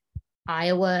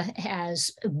Iowa has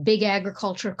a big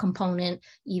agriculture component,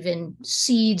 even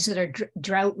seeds that are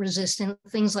drought resistant,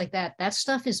 things like that. That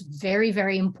stuff is very,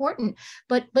 very important.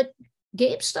 But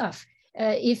Gabe stuff,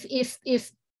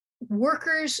 if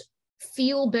workers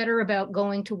feel better about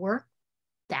going to work,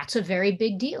 that's a very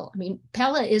big deal. I mean,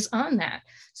 Pella is on that.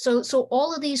 So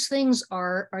all of these things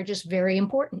are just very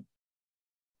important.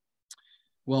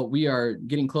 Well, we are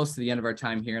getting close to the end of our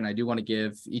time here, and I do want to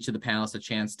give each of the panelists a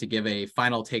chance to give a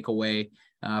final takeaway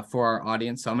for our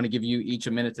audience. So I'm going to give you each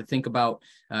a minute to think about.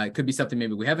 It could be something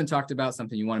maybe we haven't talked about,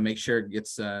 something you want to make sure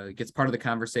gets part of the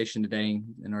conversation today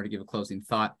in order to give a closing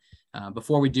thought.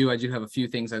 Before we do, I do have a few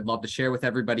things I'd love to share with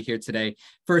everybody here today.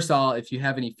 First of all, if you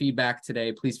have any feedback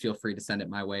today, please feel free to send it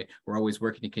my way. We're always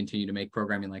working to continue to make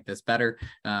programming like this better.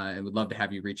 I would love to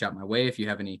have you reach out my way if you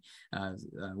have any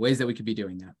ways that we could be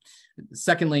doing that.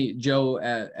 Secondly, Joe,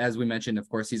 as we mentioned, of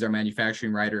course, he's our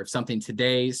manufacturing writer. If something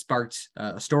today sparked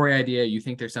a story idea, you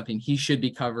think there's something he should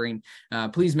be covering,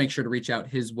 please make sure to reach out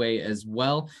his way as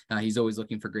well. He's always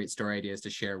looking for great story ideas to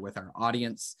share with our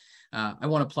audience. I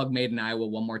want to plug Made in Iowa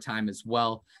one more time as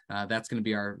well. That's going to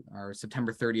be our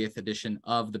September 30th edition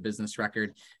of the Business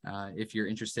Record. If you're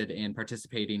interested in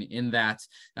participating in that,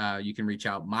 you can reach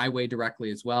out my way directly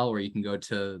as well, or you can go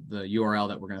to the URL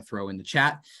that we're going to throw in the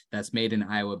chat. That's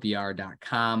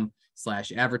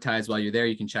madeiniowabr.com/advertise. While you're there,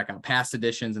 you can check out past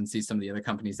editions and see some of the other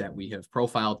companies that we have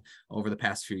profiled over the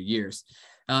past few years.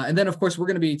 And then, of course, we're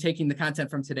going to be taking the content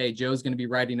from today. Joe's going to be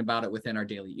writing about it within our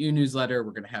daily e-newsletter.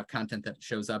 We're going to have content that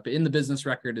shows up in the Business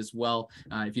Record as well.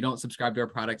 If you don't subscribe to our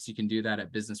products, you can do that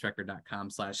at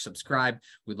businessrecord.com/subscribe.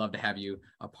 We'd love to have you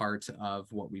a part of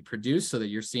what we produce so that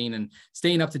you're seeing and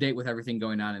staying up to date with everything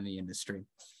going on in the industry.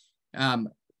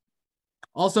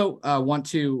 Also, want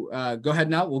to go ahead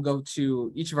now. We'll go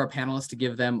to each of our panelists to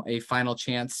give them a final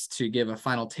chance to give a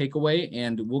final takeaway.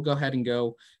 And we'll go ahead and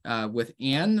go with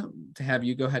Anne to have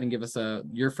you go ahead and give us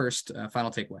your first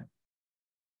final takeaway.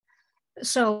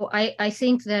 So I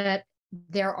think that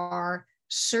there are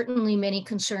certainly many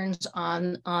concerns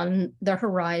on the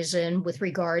horizon with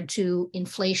regard to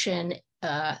inflation,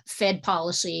 Fed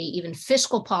policy, even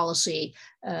fiscal policy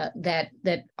that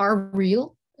are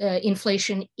real.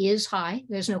 Inflation is high.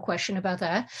 There's no question about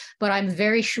that. But I'm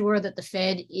very sure that the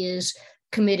Fed is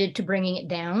committed to bringing it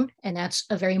down. And that's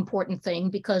a very important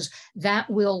thing, because that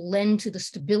will lend to the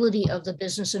stability of the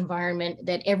business environment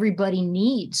that everybody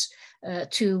needs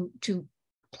to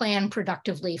plan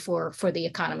productively for the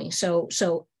economy. So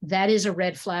that is a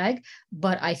red flag,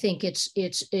 but I think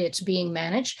it's being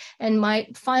managed. And my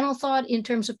final thought in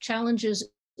terms of challenges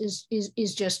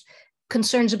is just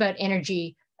concerns about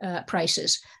energy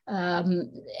prices.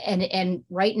 And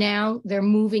right now they're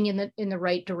moving in the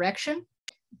right direction,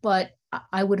 but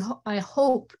I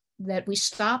hope that we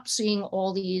stop seeing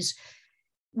all these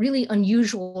really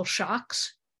unusual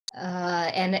shocks.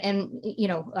 And you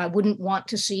know, I wouldn't want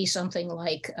to see something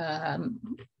like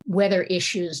weather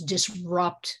issues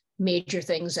disrupt major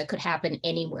things that could happen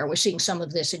anywhere. We're seeing some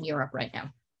of this in Europe right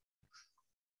now.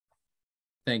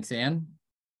 Thanks, Anne.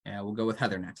 We'll go with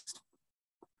Heather next.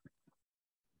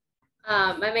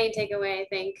 My main takeaway, I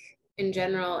think, in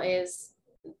general is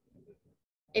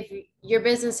if your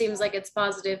business seems like it's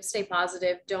positive, stay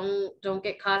positive. Don't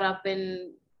get caught up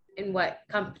in what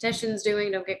competition's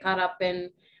doing. Don't get caught up in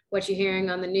what you're hearing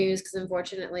on the news, because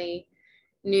unfortunately,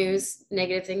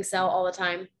 negative things sell all the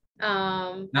time.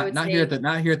 Not here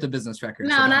at the business record.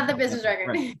 No, not the business record.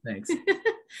 Right, thanks.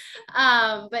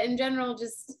 But in general,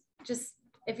 just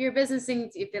if your business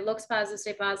thinks, if it looks positive,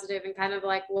 stay positive, and kind of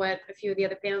like what a few of the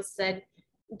other panelists said,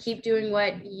 keep doing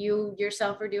what you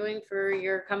yourself are doing for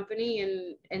your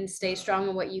company and stay strong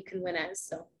on what you can win as.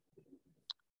 So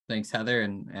thanks, Heather.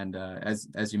 And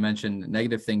as you mentioned,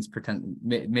 negative things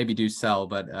maybe do sell,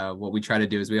 but what we try to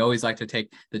do is we always like to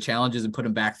take the challenges and put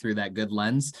them back through that good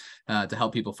lens to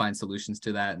help people find solutions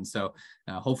to that. And so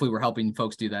hopefully we're helping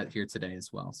folks do that here today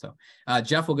as well. So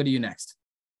Jeff, we'll go to you next.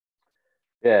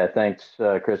 Yeah, thanks,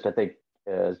 Chris. I think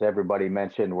as everybody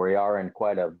mentioned, we are in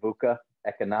quite a VUCA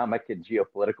economic and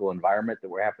geopolitical environment that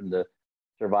we're having to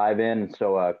survive in.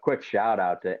 So a quick shout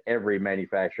out to every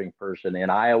manufacturing person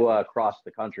in Iowa, across the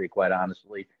country, quite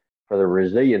honestly, for the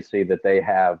resiliency that they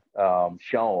have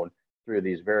shown through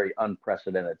these very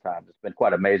unprecedented times. It's been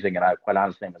quite amazing, and I quite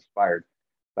honestly am inspired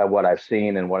by what I've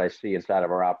seen and what I see inside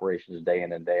of our operations day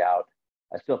in and day out.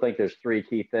 I still think there's three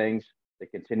key things: the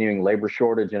continuing labor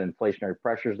shortage and inflationary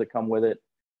pressures that come with it,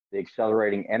 the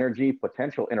accelerating energy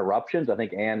potential interruptions. I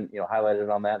think Anne,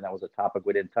 highlighted on that, and that was a topic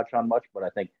we didn't touch on much, but I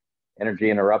think energy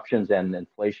interruptions and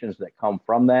inflations that come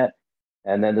from that.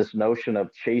 And then this notion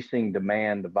of chasing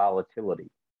demand volatility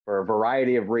for a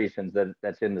variety of reasons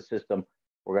that's in the system.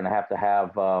 We're going to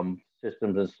have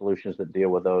systems and solutions that deal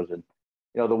with those. And,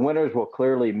 the winners will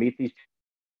clearly meet these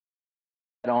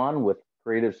head on with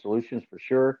creative solutions for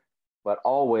sure, but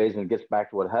always, and it gets back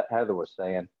to what Heather was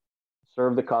saying,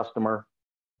 serve the customer,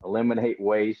 eliminate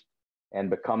waste, and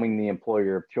becoming the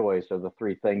employer of choice are the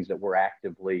three things that we're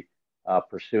actively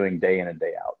pursuing day in and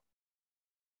day out.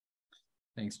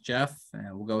 Thanks, Jeff.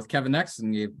 And we'll go with Kevin next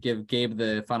and give Gabe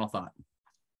the final thought.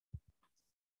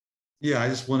 Yeah, I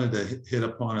just wanted to hit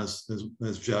upon as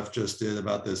Jeff just did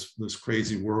about this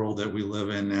crazy world that we live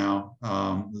in now,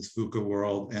 this VUCA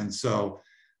world. And so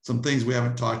some things we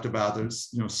haven't talked about, there's,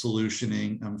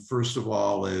 solutioning. First of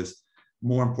all, is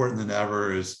more important than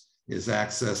ever is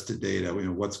access to data,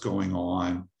 what's going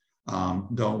on.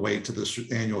 Don't wait to the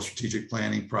annual strategic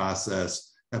planning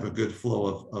process. Have a good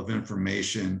flow of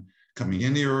information coming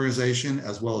into your organization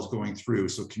as well as going through.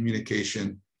 So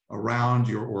communication around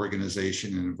your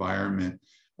organization and environment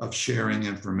of sharing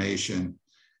information.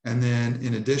 And then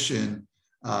in addition,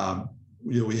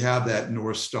 we have that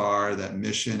North Star, that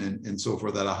mission and so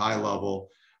forth at a high level.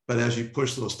 But as you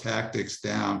push those tactics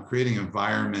down, creating an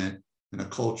environment and a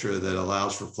culture that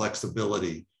allows for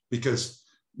flexibility, because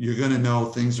you're going to know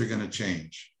things are going to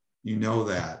change.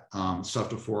 That. It's tough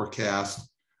to forecast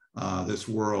this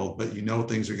world, but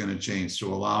things are going to change.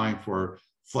 So allowing for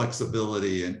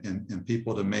flexibility and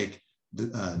people to make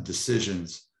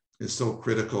decisions is so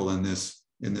critical in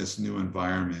this new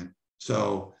environment.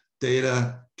 So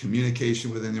data,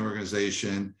 communication within the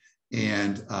organization,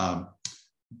 and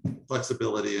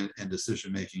flexibility and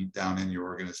decision-making down in your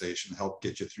organization help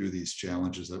get you through these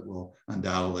challenges that will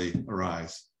undoubtedly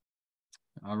arise.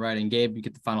 All right, and Gabe, you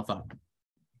get the final thought.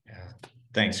 Yeah.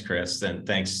 Thanks, Chris, and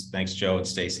thanks, Joe and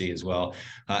Stacy as well.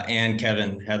 And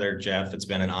Kevin, Heather, Jeff, it's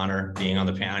been an honor being on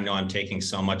the panel. I know I'm taking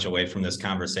so much away from this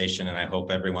conversation, and I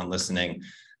hope everyone listening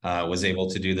was able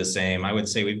to do the same. I would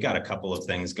say we've got a couple of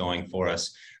things going for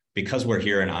us. Because we're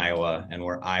here in Iowa and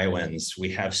we're Iowans, we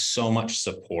have so much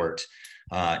support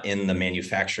in the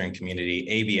manufacturing community.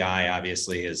 ABI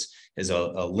obviously is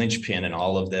a linchpin in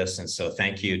all of this. And so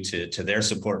thank you to their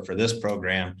support for this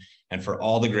program and for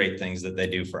all the great things that they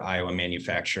do for Iowa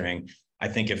manufacturing. I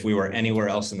think if we were anywhere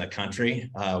else in the country,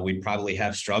 we'd probably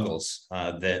have struggles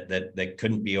that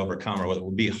couldn't be overcome, or that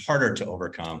would be harder to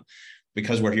overcome.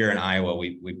 Because we're here in Iowa,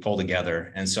 we pull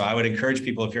together. And so I would encourage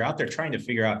people, if you're out there trying to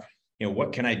figure out,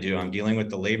 what can I do? I'm dealing with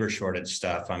the labor shortage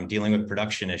stuff. I'm dealing with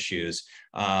production issues.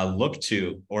 Look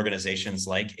to organizations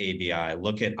like ABI,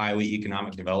 look at Iowa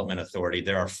Economic Development Authority.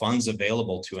 There are funds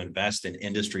available to invest in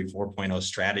Industry 4.0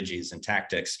 strategies and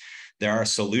tactics. There are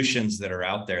solutions that are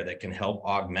out there that can help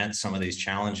augment some of these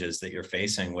challenges that you're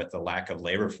facing with the lack of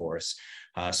labor force.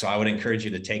 So I would encourage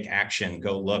you to take action,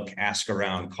 go look, ask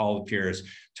around, call peers,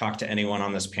 talk to anyone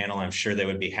on this panel. I'm sure they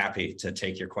would be happy to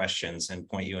take your questions and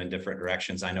point you in different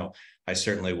directions. I know I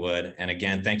certainly would. And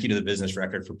again, thank you to the Business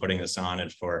Record for putting this on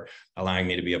and for allowing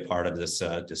me to be a part of this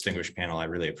distinguished panel. I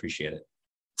really appreciate it.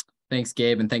 Thanks,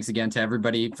 Gabe. And thanks again to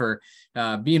everybody for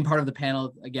being part of the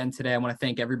panel again today. I want to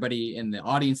thank everybody in the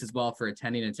audience as well for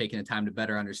attending and taking the time to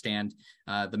better understand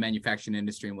the manufacturing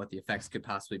industry and what the effects could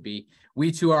possibly be. We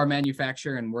too are a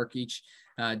manufacturer and work each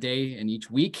day and each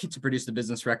week to produce the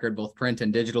Business Record, both print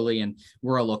and digitally, and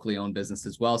we're a locally owned business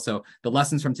as well. So the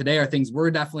lessons from today are things we're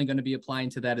definitely going to be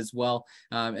applying to that as well.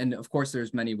 And of course,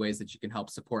 there's many ways that you can help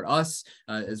support us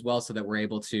as well, so that we're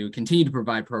able to continue to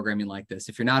provide programming like this.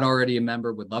 If you're not already a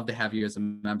member, we'd love to have you as a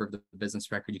member of the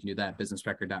Business Record. You can do that at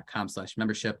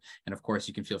businessrecord.com/membership. And of course,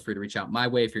 you can feel free to reach out my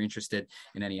way if you're interested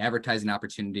in any advertising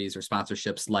opportunities or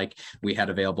sponsorships like we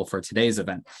had available for today's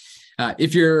event.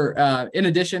 If you're, in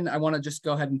addition, I want to just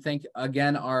go ahead and thank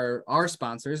again our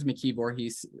sponsors, McKee,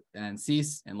 Voorhees, and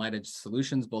Cease, and Light Edge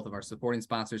Solutions, both of our supporting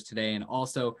sponsors today, and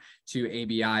also to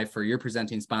ABI for your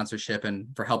presenting sponsorship and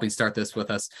for helping start this with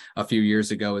us a few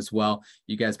years ago as well.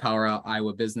 You guys power out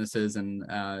Iowa businesses, and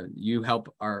you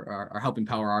are helping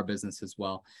power our business as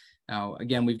well. Now,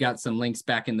 again, we've got some links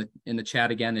back in the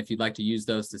chat again, if you'd like to use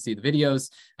those to see the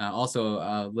videos. Also,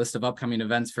 a list of upcoming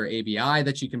events for ABI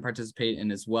that you can participate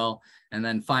in as well. And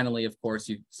then finally, of course,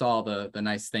 you saw the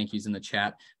nice thank yous in the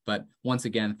chat. But once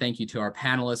again, thank you to our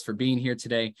panelists for being here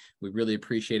today. We really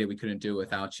appreciate it. We couldn't do it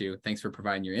without you. Thanks for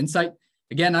providing your insight.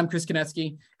 Again, I'm Chris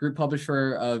Konetsky, group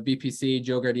publisher of BPC,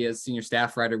 Joe Gardia, senior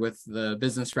staff writer with the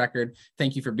Business Record.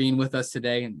 Thank you for being with us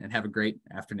today, and have a great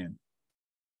afternoon.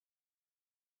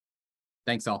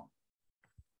 Thanks all.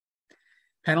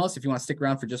 Panelists, if you want to stick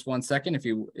around for just 1 second, if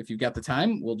you've got the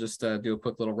time, we'll just do a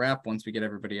quick little wrap once we get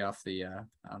everybody off the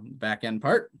back end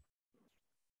part.